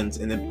organs,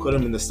 and then put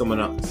them into someone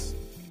else.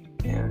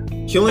 Yeah.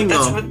 Killing them.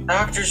 That's what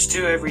doctors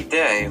do every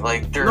day.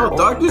 Like, they're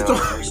doctors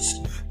don't.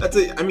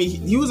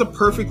 He was a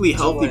perfectly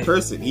healthy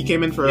person. He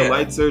came in for a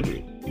light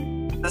surgery.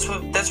 That's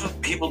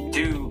what people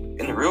do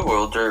in the real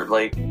world. They're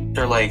like,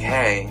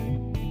 hey,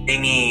 they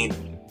need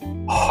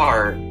a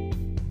heart.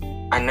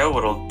 I know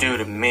what it'll do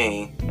to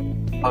me.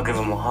 I'll give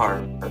them a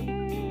heart.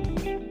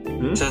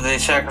 Hmm? So they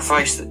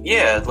sacrifice.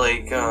 There's.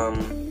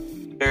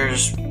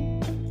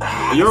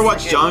 You ever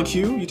watch John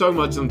Q? You talking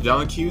about some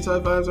John Q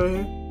type vibes right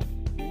here?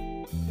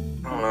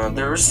 I don't know.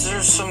 There's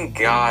some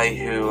guy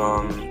who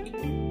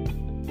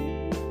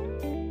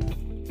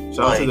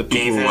Shout out to the people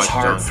gave who his watch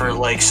heart John for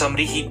like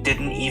somebody he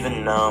didn't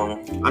even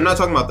know. I'm not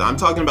talking about that. I'm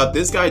talking about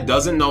this guy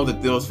doesn't know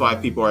that those 5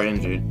 people are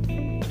injured,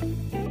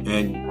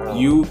 and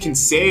you can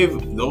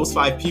save those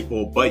 5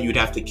 people, but you'd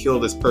have to kill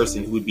this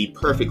person who would be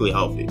perfectly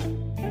healthy.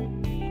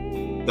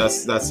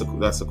 That's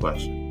the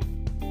question.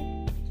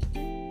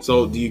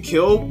 So do you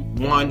kill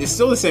one? It's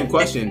still the same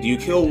question. Do you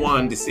kill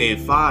one to save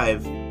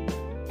 5,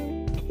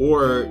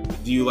 or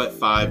do you let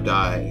 5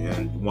 die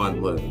and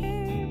 1 live?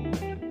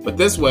 But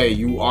this way,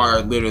 you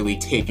are literally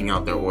taking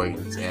out their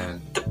organs.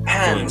 And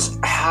depends.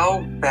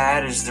 How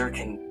bad is their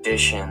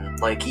condition?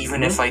 Like,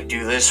 even if I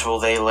do this, will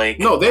they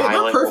No,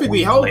 they're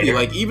perfectly healthy. Later?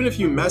 Like, even if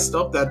you messed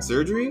up that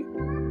surgery,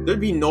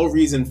 there'd be no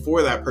reason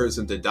for that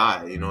person to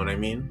die. You know what I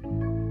mean?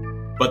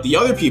 But the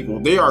other people,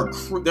 they're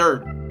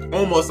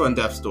almost on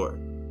death's door,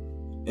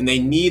 and they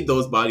need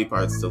those body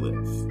parts to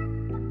live.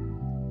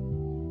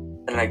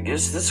 And I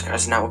guess this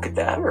guy's now a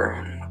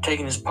cadaver,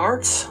 taking his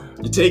parts.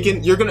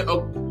 You're gonna.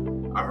 Oh,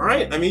 all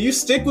right. I mean, you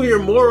stick with your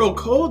moral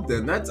code.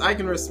 Then I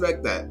can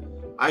respect that.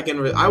 I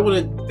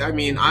wouldn't. I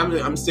mean,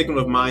 I'm sticking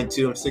with mine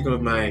too. I'm sticking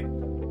with my.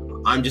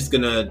 I'm just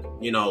gonna,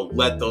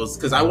 let those,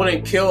 because I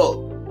wouldn't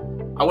kill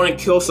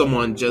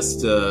someone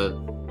just to.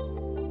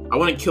 I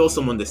wouldn't kill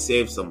someone to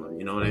save someone.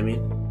 You know what I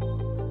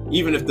mean?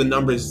 Even if the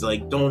numbers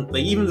even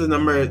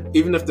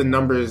if the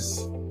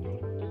numbers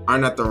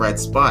aren't at the right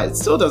spot, it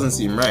still doesn't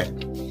seem right.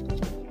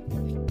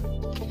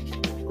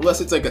 unless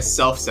it's like a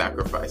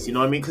self-sacrifice, you know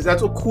what I mean? Because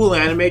that's what cool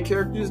anime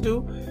characters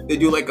do. They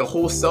do like a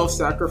whole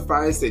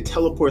self-sacrifice. They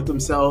teleport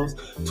themselves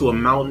to a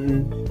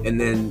mountain and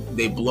then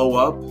they blow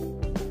up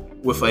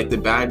with like the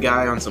bad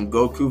guy on some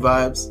Goku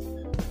vibes.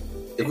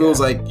 If it was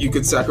like you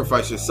could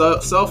sacrifice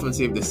yourself and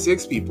save the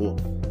 6 people,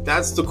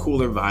 that's the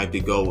cooler vibe to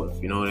go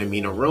with, you know what I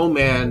mean? A real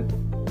man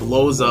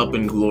blows up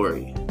in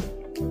glory.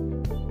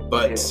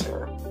 But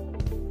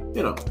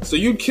you know, so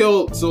you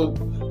kill, so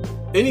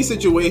any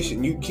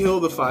situation, you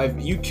kill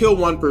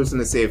one person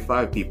to save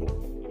 5 people.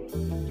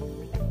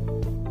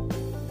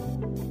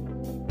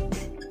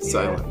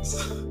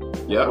 Silence.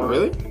 Yeah,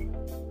 really?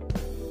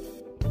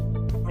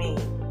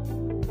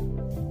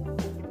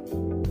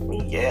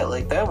 Yeah,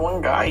 like that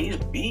one guy, he's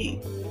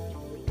beat.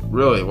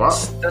 Really? Wow.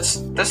 That's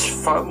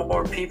 5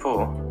 more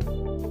people.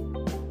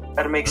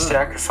 Gotta make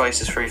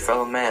sacrifices for your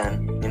fellow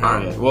man, you know?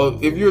 Alright, well,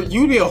 if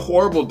you'd be a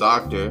horrible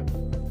doctor.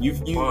 You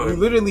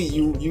literally,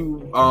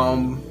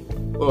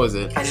 what was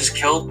it? I just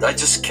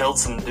killed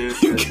some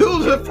dude. You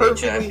killed a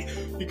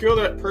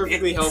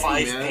perfectly healthy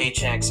 5 man.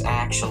 paychecks,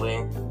 actually.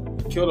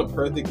 You killed a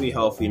perfectly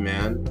healthy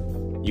man.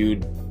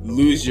 You'd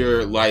lose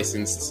your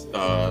license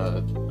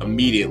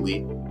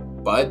immediately,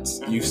 but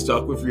you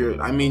stuck with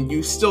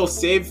you still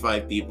saved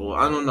 5 people.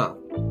 I don't know.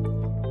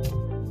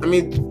 I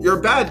mean, you're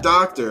a bad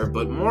doctor,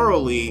 but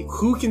morally,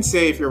 who can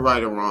say if you're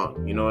right or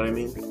wrong? You know what I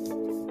mean?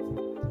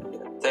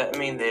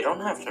 They don't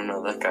have to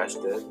know that guy's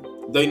dead.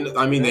 They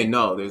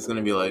know. There's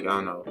gonna be like,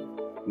 I don't know,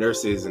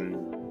 nurses and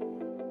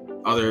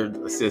other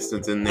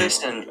assistants in there.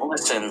 Listen.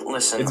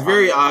 It's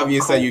very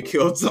obvious that you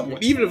killed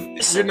someone, even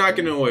if you're not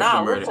getting away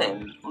from murder.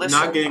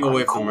 Not getting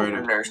away from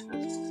murder.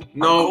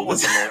 No,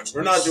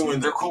 we're not doing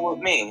this. They're cool with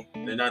me.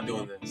 They're not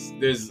doing this.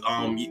 There's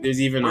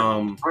even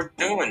We're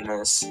doing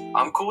this.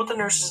 I'm cool with the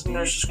nurses. The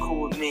nurses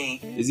cool with me.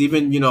 There's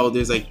even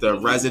there's like the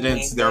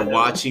residents. They're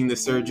watching the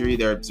surgery.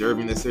 They're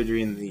observing the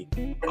surgery in the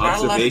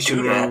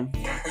observation room.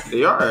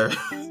 They are.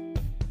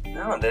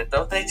 No,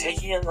 don't they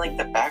take you in like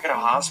the back of the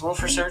hospital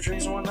for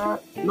surgeries and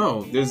whatnot?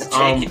 No, there's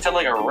take you to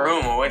like a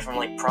room away from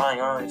like prying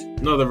eyes.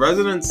 No, the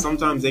residents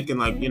sometimes they can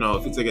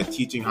if it's like a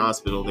teaching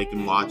hospital, they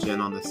can watch in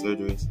on the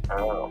surgeries.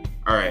 Oh.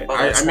 All right.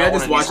 I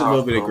just watched a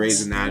little bit of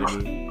Grey's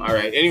Anatomy. All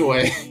right.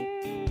 Anyway.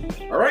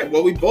 All right.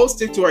 Well, we both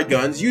stick to our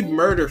guns. You'd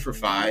murder for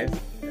 5.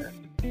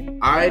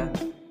 I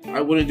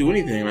wouldn't do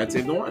anything. I'd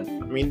save the 1.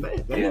 I mean,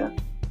 yeah.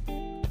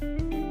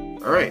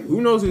 All right. Who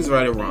knows who's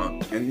right or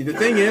wrong? And the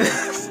thing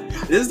is,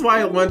 this is why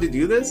I wanted to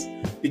do this,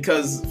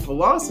 because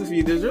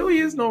philosophy, there really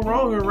is no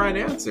wrong or right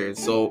answer.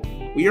 So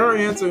we are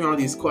answering all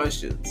these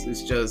questions.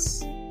 It's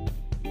just,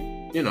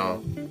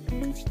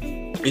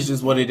 it's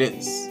just what it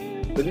is.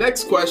 The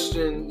next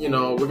question,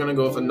 we're gonna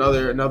go with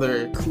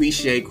another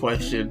cliche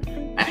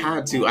question. I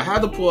had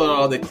to pull out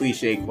all the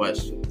cliche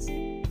questions.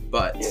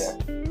 But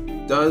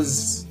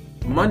does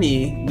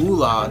money,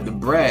 moolah, the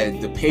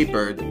bread, the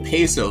paper, the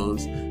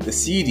pesos, the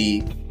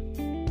CD,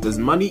 does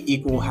money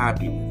equal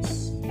happiness?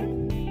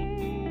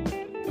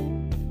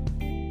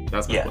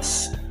 That's my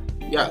question.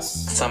 Yes.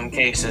 Some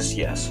cases,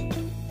 yes.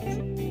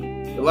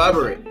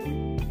 Elaborate.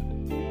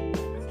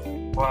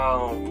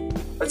 Well,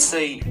 let's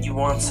say you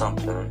want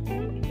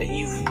something that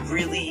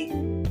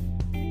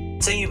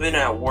say you've been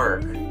at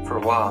work for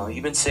a while.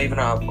 You've been saving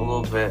up a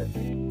little bit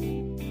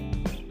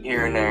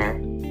here and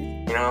there.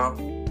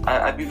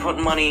 I'd be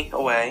putting money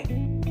away,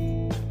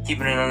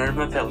 keeping it under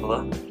my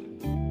pillow,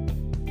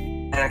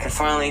 and I can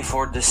finally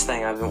afford this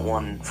thing I've been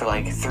wanting for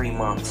like 3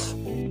 months.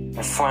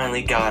 I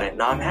finally got it.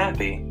 Now I'm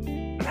happy.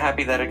 I'm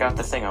happy that I got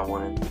the thing I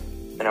wanted,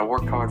 and I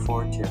worked hard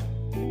for it too.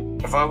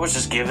 If I was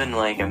just given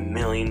like $1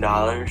 million,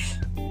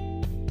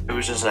 it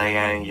was just like,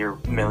 hey, you're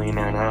a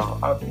millionaire now,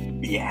 I'd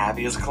be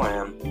happy as a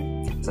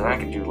clam. So I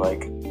could do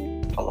like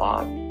a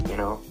lot,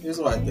 Here's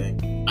what I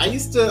think. I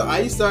used to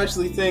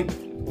actually think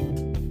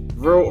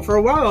for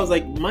a while I was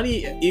like,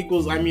 money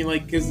equals.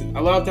 Because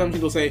a lot of times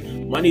people say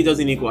money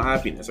doesn't equal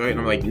happiness, right? And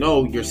I'm like,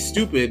 no, you're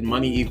stupid.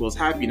 Money equals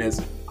happiness.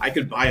 I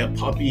could buy a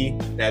puppy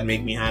that'd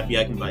make me happy.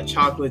 I can buy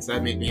chocolates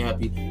that'd make me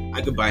happy.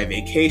 I could buy a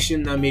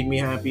vacation that'd make me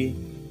happy.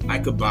 I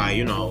could buy,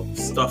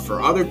 stuff for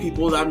other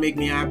people that'd make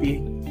me happy.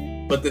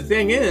 But the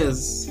thing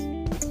is,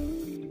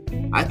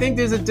 I think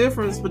there's a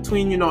difference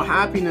between,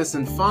 happiness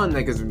and fun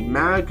that gets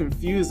mad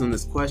confused when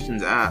this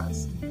question's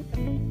asked.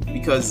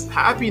 Because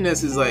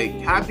happiness is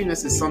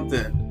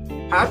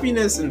something.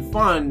 Happiness and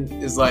fun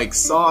is like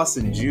sauce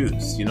and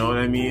juice. You know what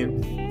I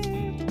mean?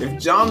 If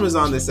John was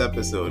on this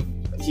episode,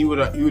 he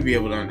would be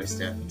able to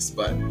understand this.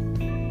 But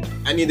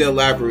I need to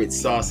elaborate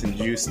sauce and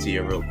juice to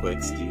you real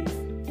quick, Steve.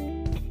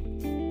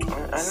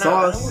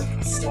 Sauce.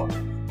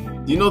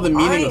 Do you know the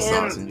meaning of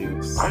sauce and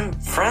juice? I'm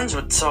friends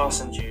with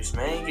sauce and juice,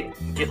 man.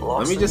 Get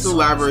lost. Let me just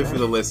elaborate for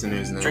the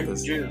listeners. Drink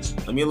juice.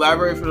 Let me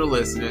elaborate for the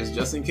listeners,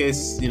 just in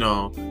case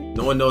no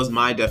one knows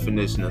my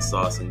definition of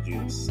sauce and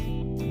juice.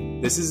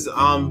 This is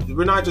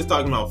we're not just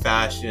talking about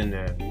fashion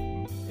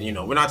and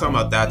we're not talking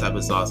about that type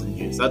of sauce and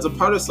juice. That's a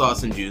part of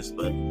sauce and juice,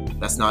 but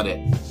that's not it.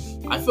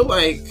 I feel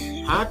like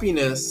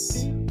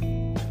happiness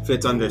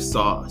fits under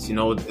sauce.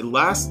 It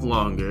lasts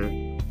longer.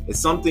 It's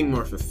something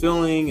more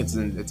fulfilling. It's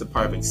a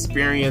part of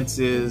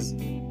experiences,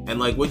 and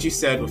like what you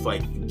said with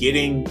like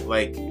getting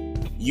like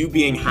you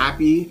being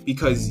happy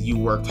because you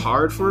worked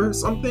hard for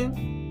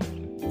something.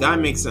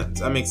 That makes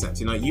sense.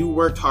 You know, you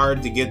worked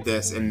hard to get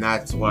this, and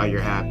that's why you're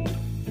happy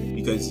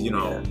because you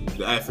know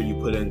the effort you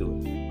put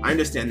into it. I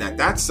understand that.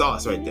 That's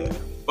sauce right there.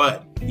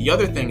 But the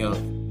other thing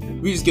of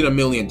we just get $1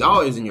 million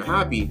and you're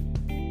happy.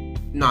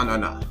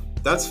 No.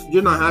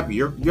 You're not happy.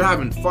 You're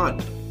having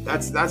fun.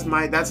 That's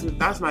my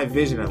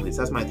vision, at least.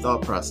 That's my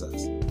thought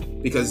process.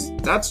 Because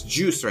that's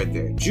juice right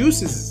there.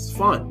 Juice is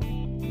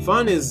fun.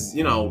 Fun is,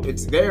 you know,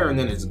 it's there and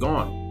then it's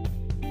gone.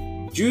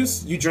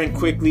 Juice, you drink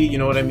quickly, you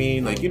know what I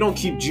mean? Like, you don't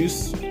keep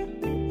juice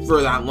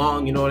for that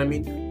long, you know what I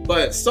mean?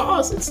 But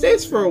sauce, it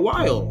stays for a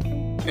while.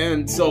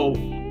 And so,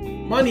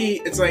 money,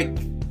 it's like,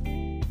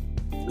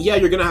 yeah,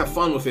 you're gonna have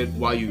fun with it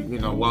while you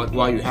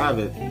have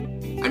it.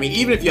 I mean,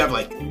 even if you have,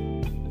 like,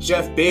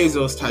 Jeff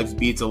Bezos types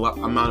beats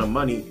amount of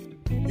money,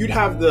 you'd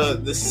have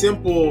the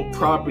simple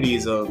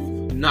properties of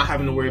not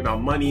having to worry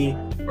about money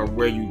or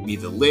where you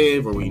need to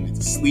live or where you need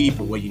to sleep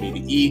or what you need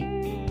to eat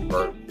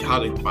or how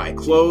to buy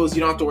clothes.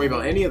 You don't have to worry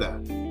about any of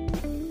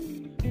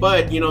that.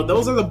 But, you know,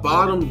 those are the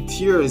bottom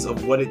tiers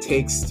of what it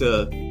takes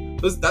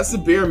that's the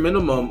bare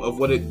minimum of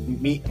what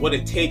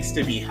it takes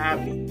to be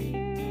happy.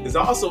 There's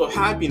also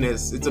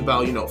happiness. It's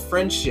about, you know,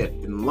 friendship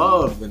and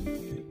love and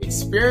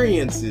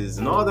experiences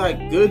and all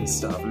that good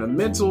stuff and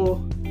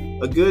mental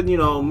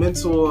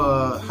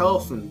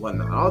health and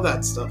whatnot. All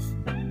that stuff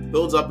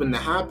builds up into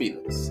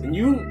happiness, and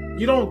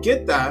you don't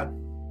get that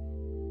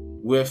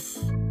with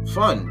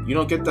fun. You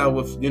don't get that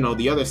with, you know,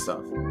 the other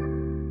stuff.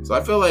 So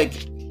I feel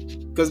like,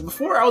 because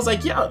before I was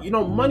like, yeah, you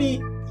know,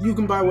 money, you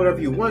can buy whatever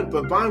you want,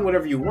 but buying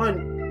whatever you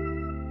want,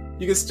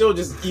 you can still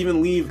just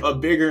even leave a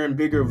bigger and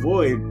bigger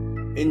void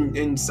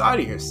inside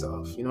of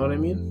yourself. You know what I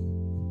mean?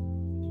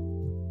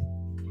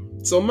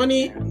 So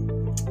money,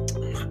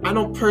 I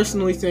don't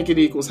personally think it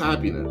equals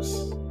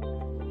happiness.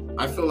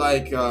 I feel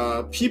like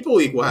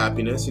people equal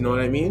happiness, you know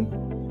what I mean?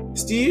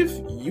 Steve,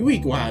 you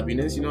equal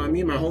happiness, you know what I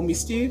mean? My homie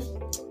Steve,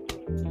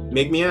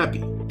 make me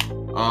happy.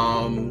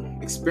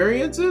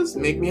 Experiences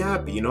make me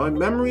happy, you know, and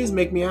memories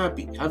make me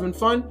happy. Having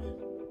fun,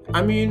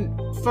 I mean,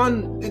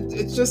 fun,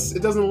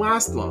 it doesn't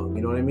last long,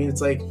 you know what I mean?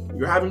 It's like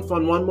you're having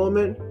fun one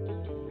moment,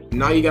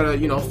 now you gotta,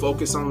 you know,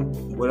 focus on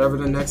whatever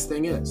the next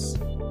thing is.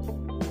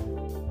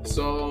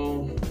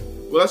 So,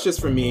 well, that's just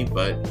for me,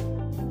 but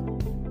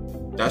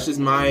that's just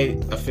my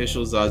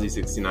official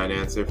Zazie69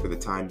 answer for the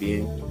time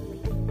being.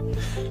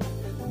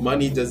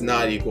 Money does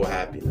not equal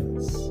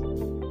happiness.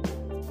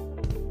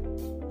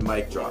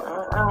 Mic drop.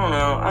 I don't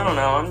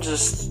know.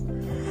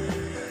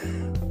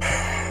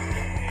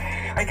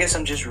 I guess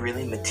I'm just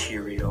really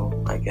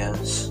material, I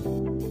guess.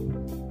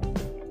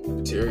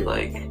 Material?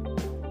 Like,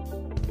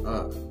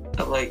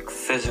 I like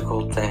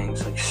physical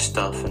things, like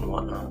stuff and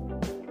whatnot.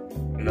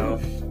 You know?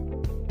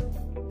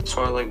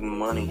 So I like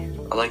money.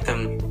 I like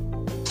them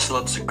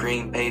slips of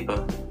green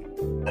paper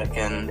that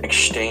can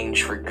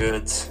exchange for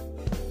goods.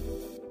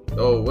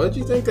 Oh, what did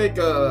you think? Like,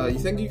 you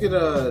think you could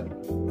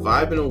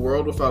vibe in a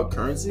world without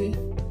currency?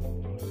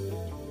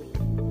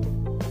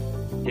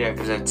 Yeah,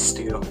 because I'd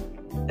steal.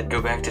 I'd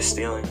go back to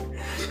stealing.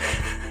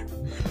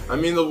 I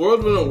mean, the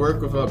world wouldn't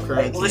work without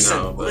currency.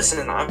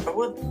 Listen. I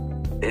would.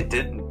 It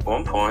did at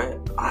one point.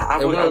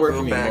 It wouldn't work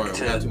anymore. We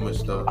got too much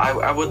stuff.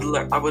 I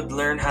would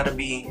learn how to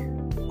be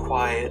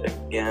quiet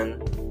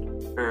again,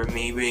 or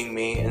me being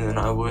me, and then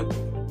I would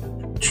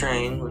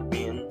train with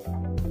being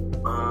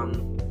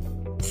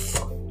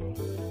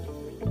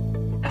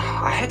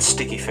I had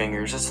sticky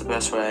fingers. That's the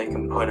best way I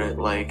can put it.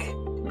 Like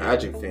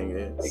magic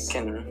fingers.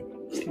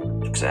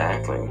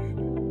 Exactly.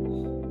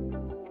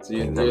 So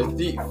you're a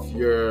thief.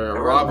 You're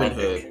a Robin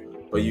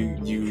Hood, but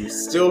you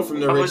steal from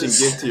the rich and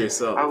give to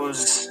yourself.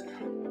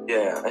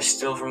 I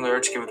steal from the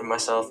rich, give it to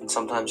myself, and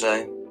sometimes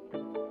I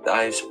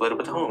split it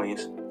with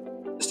homies.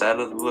 Just out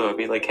of the blue, I'd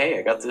be like, "Hey,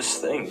 I got this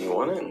thing. You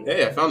want it?"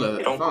 Hey, I found it.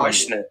 You don't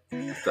question it.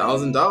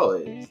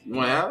 $1,000. You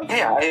want to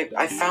have? Hey,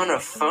 I found a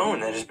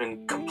phone that has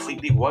been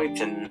completely wiped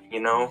and, you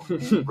know,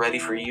 ready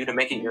for you to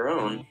make it your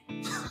own.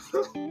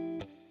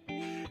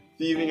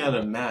 Thieving at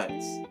a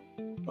max.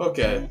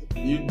 Okay.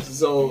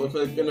 So if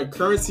in a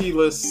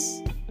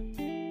currency-less,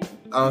 I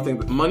don't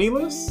think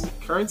moneyless,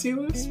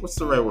 currency-less. What's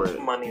the right word?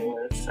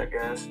 Moneyless, I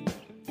guess.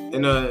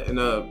 In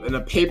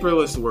a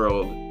paperless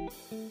world,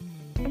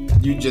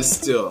 you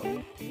just steal.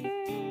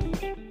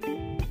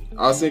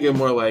 I was thinking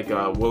more like,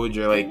 what would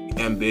your like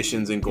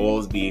ambitions and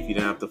goals be if you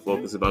didn't have to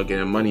focus about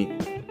getting money?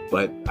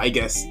 But I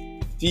guess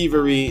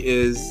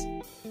thievery's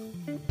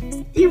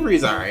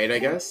alright. I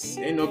guess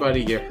ain't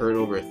nobody get hurt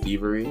over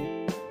thievery.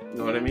 You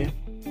know what I mean?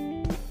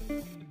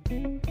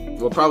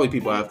 Well, probably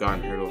people have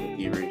gotten hurt over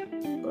thievery,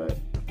 but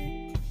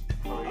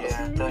oh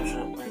yeah,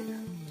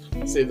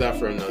 definitely. Save that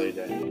for another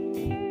day.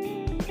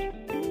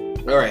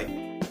 All right.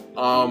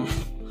 I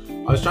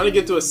was trying to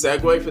get to a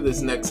segue for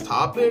this next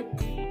topic.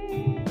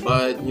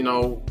 But, you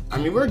know, I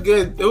mean, we're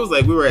good. It was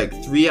like we were at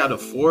 3 out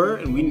of 4,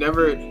 and we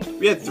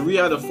had 3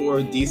 out of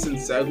 4 decent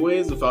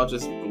segues without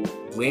just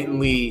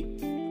blatantly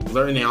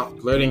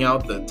blurting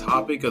out the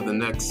topic of the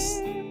next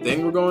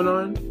thing we're going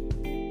on.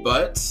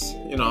 But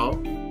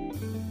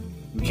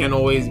we can't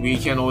always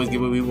get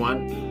what we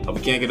want.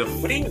 We can't get a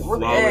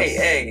flawless.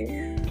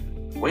 Hey,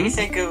 what do you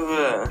think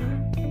of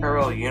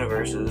parallel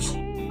universes?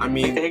 I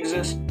mean, think they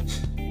exist?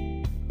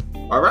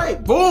 All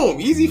right, boom,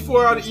 easy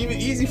 4 out of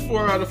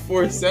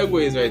 4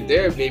 segues right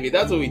there, baby.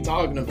 That's what we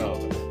talking about.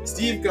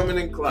 Steve coming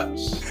in clutch.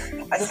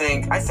 I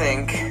think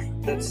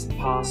that's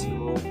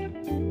possible.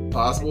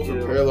 Possible for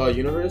parallel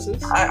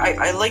universes?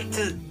 I like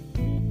to.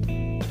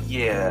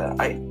 Yeah,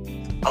 I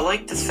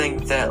like to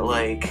think that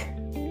like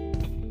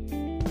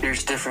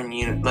there's different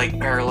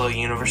parallel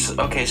universes.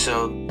 Okay,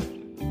 so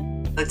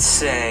let's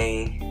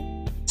say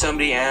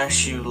somebody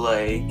asks you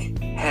like,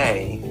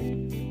 "Hey,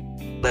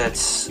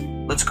 let's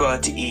go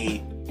out to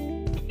eat,"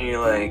 and you're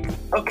like,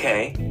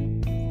 "Okay,"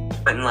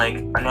 but in like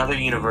another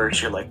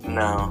universe, you're like,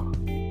 "No."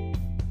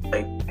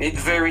 Like it's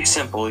very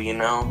simple,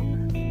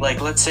 Like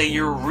let's say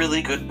you're a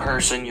really good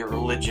person, you're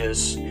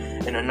religious.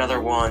 In another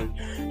one,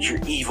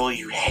 you're evil,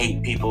 you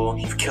hate people,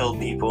 you've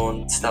killed people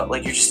and stuff.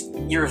 Like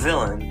you're a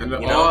villain. And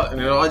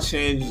it all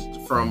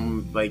changed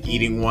from like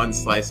eating one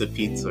slice of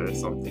pizza or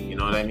something. You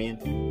know what I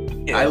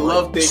mean? Yeah, I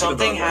love thinking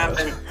something about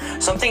happened.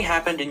 that. Something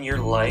happened in your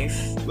life.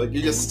 Like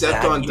you just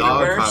stepped on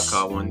dog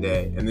caca one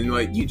day, and then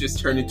like you just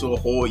turned into a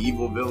whole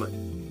evil villain.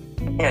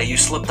 Yeah, you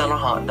slipped on a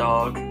hot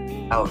dog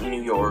out in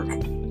New York,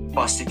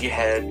 busted your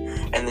head,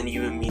 and then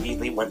you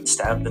immediately went and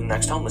stabbed the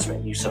next homeless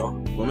man you saw.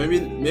 Well,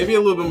 maybe a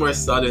little bit more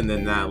sudden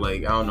than that.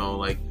 Like I don't know,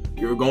 like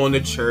you were going to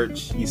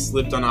church, you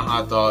slipped on a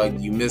hot dog,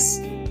 you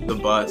missed the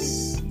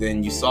bus,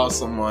 then you saw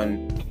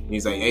someone, and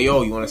he's like, "Hey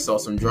yo, you want to sell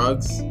some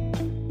drugs?"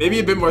 Maybe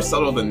a bit more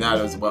subtle than that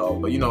as well,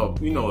 but we know what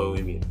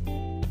we mean.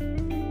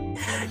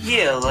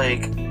 Yeah,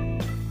 like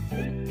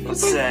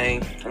let's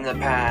say in the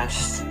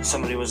past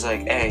somebody was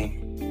like, "Hey,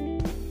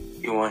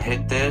 you want to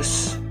hit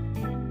this?"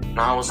 And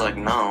I was like,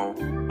 "No,"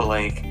 but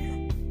like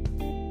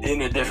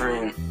in a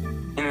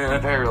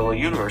parallel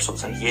universe, I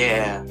was like,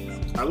 "Yeah."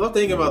 I love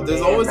thinking about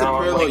there's always a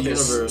parallel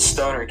universe.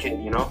 Stoner kid,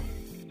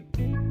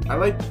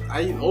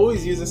 I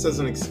always use this as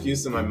an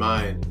excuse in my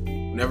mind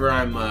whenever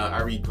I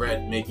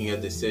regret making a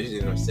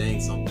decision or saying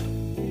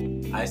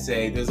something. I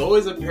say there's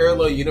always a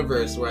parallel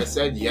universe where I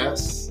said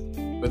yes,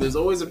 but there's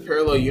always a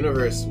parallel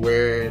universe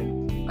where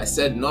I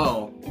said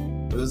no.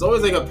 But there's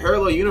always like a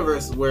parallel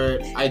universe where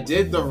I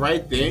did the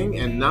right thing,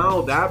 and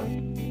now that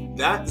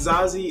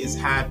Zazie is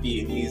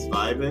happy and he's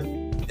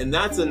vibing, and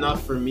that's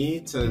enough for me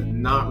to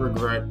not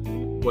regret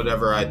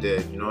whatever I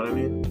did. You know what I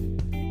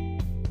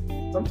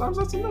mean? Sometimes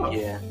that's enough.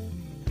 Yeah.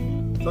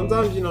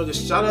 Sometimes,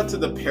 just shout out to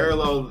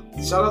Parallel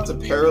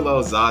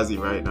Zazie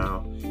right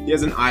now. He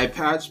has an eye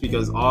patch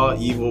because all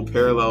evil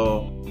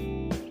parallel,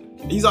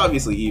 he's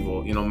obviously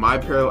evil.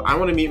 I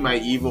want to meet my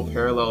evil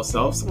parallel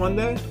selves one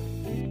day.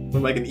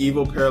 From like an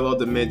evil parallel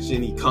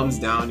dimension, he comes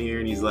down here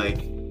and he's like,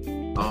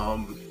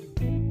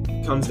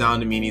 comes down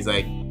to me and he's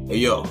like, "Hey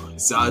yo,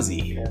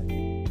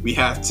 Zazie, we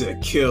have to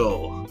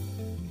kill,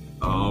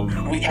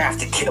 we have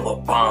to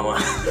kill Obama."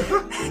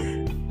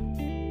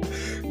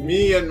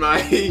 Me and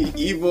my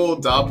evil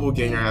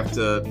doppelganger have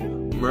to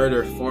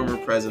murder former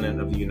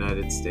president of the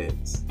United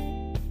States.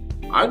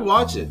 I'd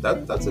watch it.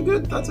 That's a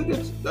good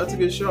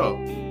show.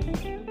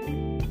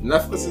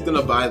 Netflix is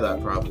gonna buy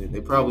that probably.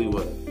 They probably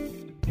would.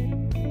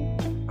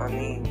 I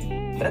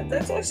mean,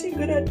 that's actually a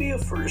good idea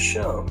for a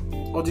show.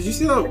 Oh, did you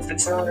see that? If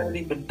it's not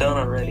already been done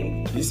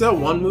already. Did you see that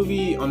one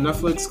movie on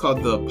Netflix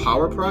called The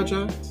Power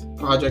Project?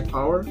 Project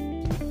Power?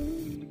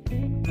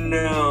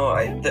 No,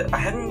 I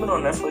hadn't been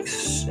on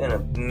Netflix in a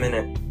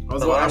minute.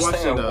 The last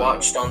thing I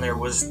watched on there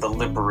was The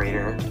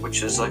Liberator,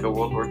 which is like a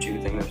World War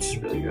II thing that's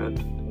really good.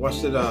 I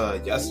watched it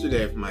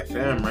yesterday with my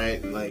fam,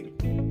 right? And like,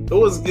 it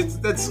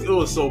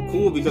was so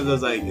cool because it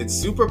was like it's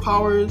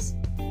superpowers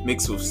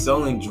mixed with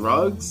selling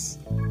drugs,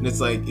 and it's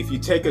like if you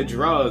take a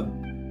drug,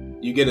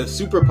 you get a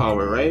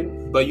superpower, right?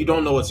 But you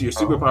don't know what your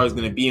superpower is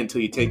going to be until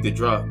you take the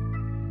drug,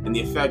 and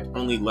the effect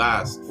only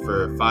lasts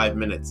for 5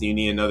 minutes. You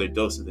need another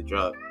dose of the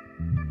drug.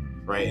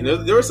 Right, and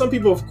there were some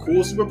people with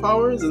cool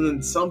superpowers, and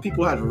then some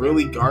people had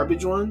really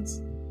garbage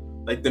ones.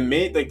 Like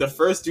the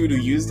first dude who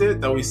used it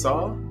that we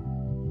saw,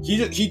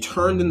 he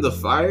turned into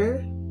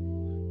fire,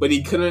 but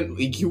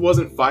he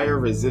wasn't fire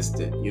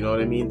resistant. You know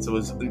what I mean? So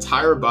his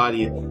entire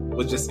body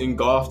was just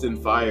engulfed in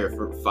fire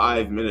for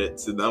 5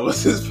 minutes, and that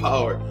was his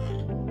power.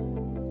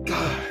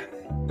 God,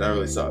 that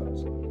really sucked.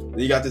 Then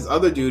you got this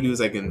other dude who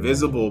was like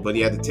invisible, but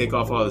he had to take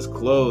off all his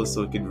clothes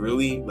so he could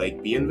really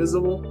like be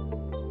invisible.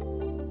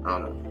 I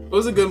don't know. It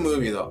was a good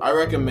movie though. I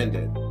recommend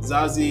it.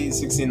 Zazie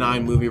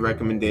 69 movie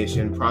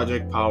recommendation.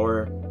 Project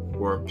Power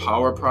or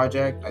Power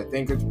Project. I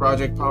think it's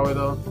Project Power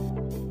though.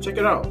 Check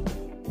it out.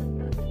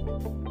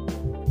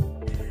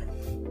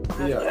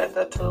 I have to add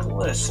that to the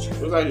list. It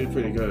was actually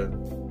pretty good.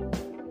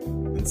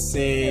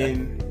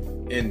 Insane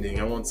ending.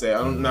 I won't say.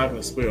 I'm not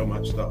gonna spoil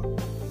much though.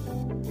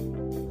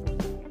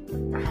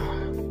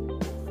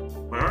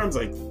 My arm's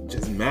like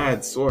just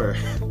mad sore.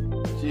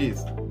 Jeez.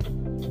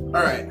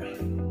 All right.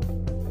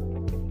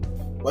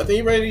 Well, I think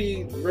you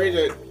ready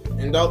to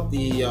end out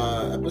the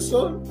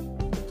episode?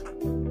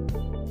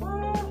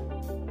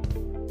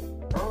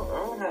 I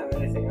don't have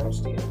anything else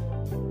to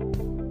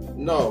do.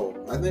 No,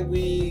 I think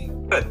we.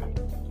 Good.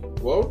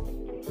 Whoa?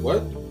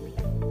 What?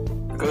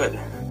 Good.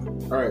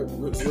 All right,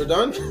 we're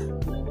done.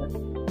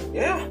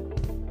 Yeah.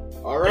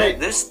 All right.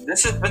 Yeah,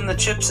 this has been the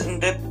Chips and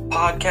Dip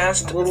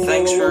podcast.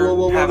 Thanks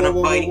for having a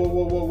bite.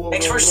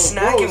 Thanks for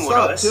snacking with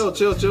us.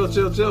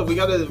 Chill. We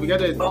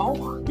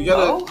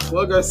gotta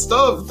plug our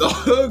stuff,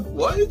 dog.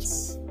 What?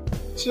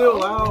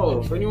 Chill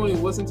out. For anyone who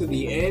listened to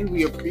the end,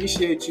 we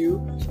appreciate you.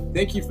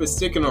 Thank you for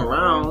sticking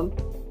around.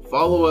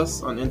 Follow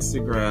us on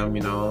Instagram,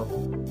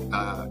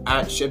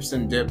 at Chips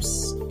and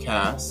Dips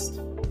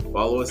Cast.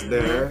 Follow us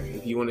there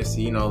if you want to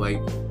see,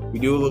 we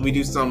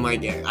do some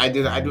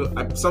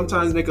I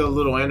sometimes make a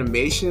little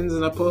animations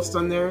and I post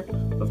on there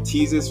of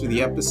teasers for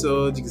the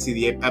episodes. You can see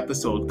the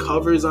episode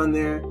covers on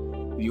there.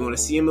 If you want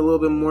to see them a little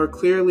bit more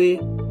clearly,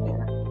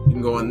 you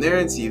can go on there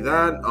and see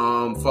that.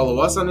 Follow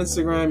us on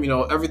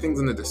Instagram. Everything's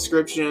in the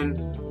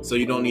description, so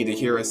you don't need to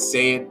hear us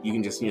say it. You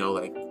can just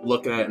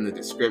look at it in the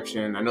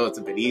description. I know it's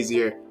a bit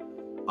easier.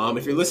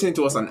 If you're listening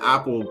to us on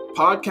Apple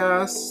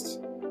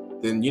Podcasts,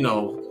 then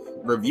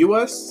review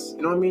us.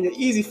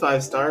 Easy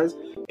 5 stars.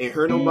 Ain't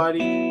hurt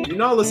nobody. If you're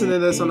not listening to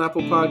this on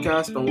Apple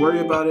Podcasts, don't worry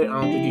about it.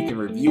 I don't think you can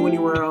review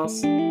anywhere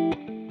else.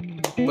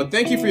 But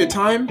thank you for your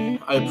time.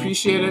 I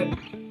appreciate it.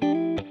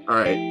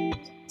 Alright.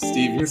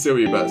 Steve, you can say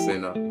what you're about to say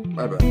now.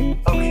 Bye-bye.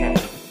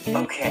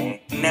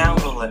 Okay. Now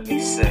let me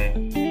say.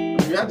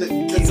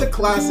 That's a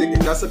classic.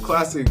 That's a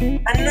classic.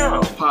 I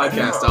know.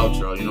 Podcast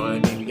outro. You know what I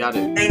mean? You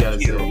gotta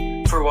Thank you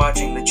say. for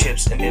watching the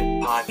Chips and Dip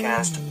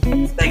podcast.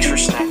 Thanks for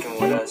snacking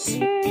with us.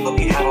 Hope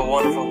you have a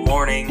wonderful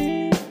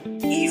morning,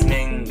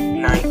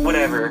 evening, night,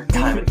 whatever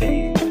time of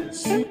day it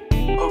is.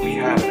 Hope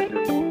you have a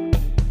good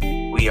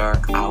one. We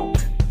are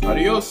out.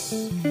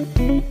 Adios.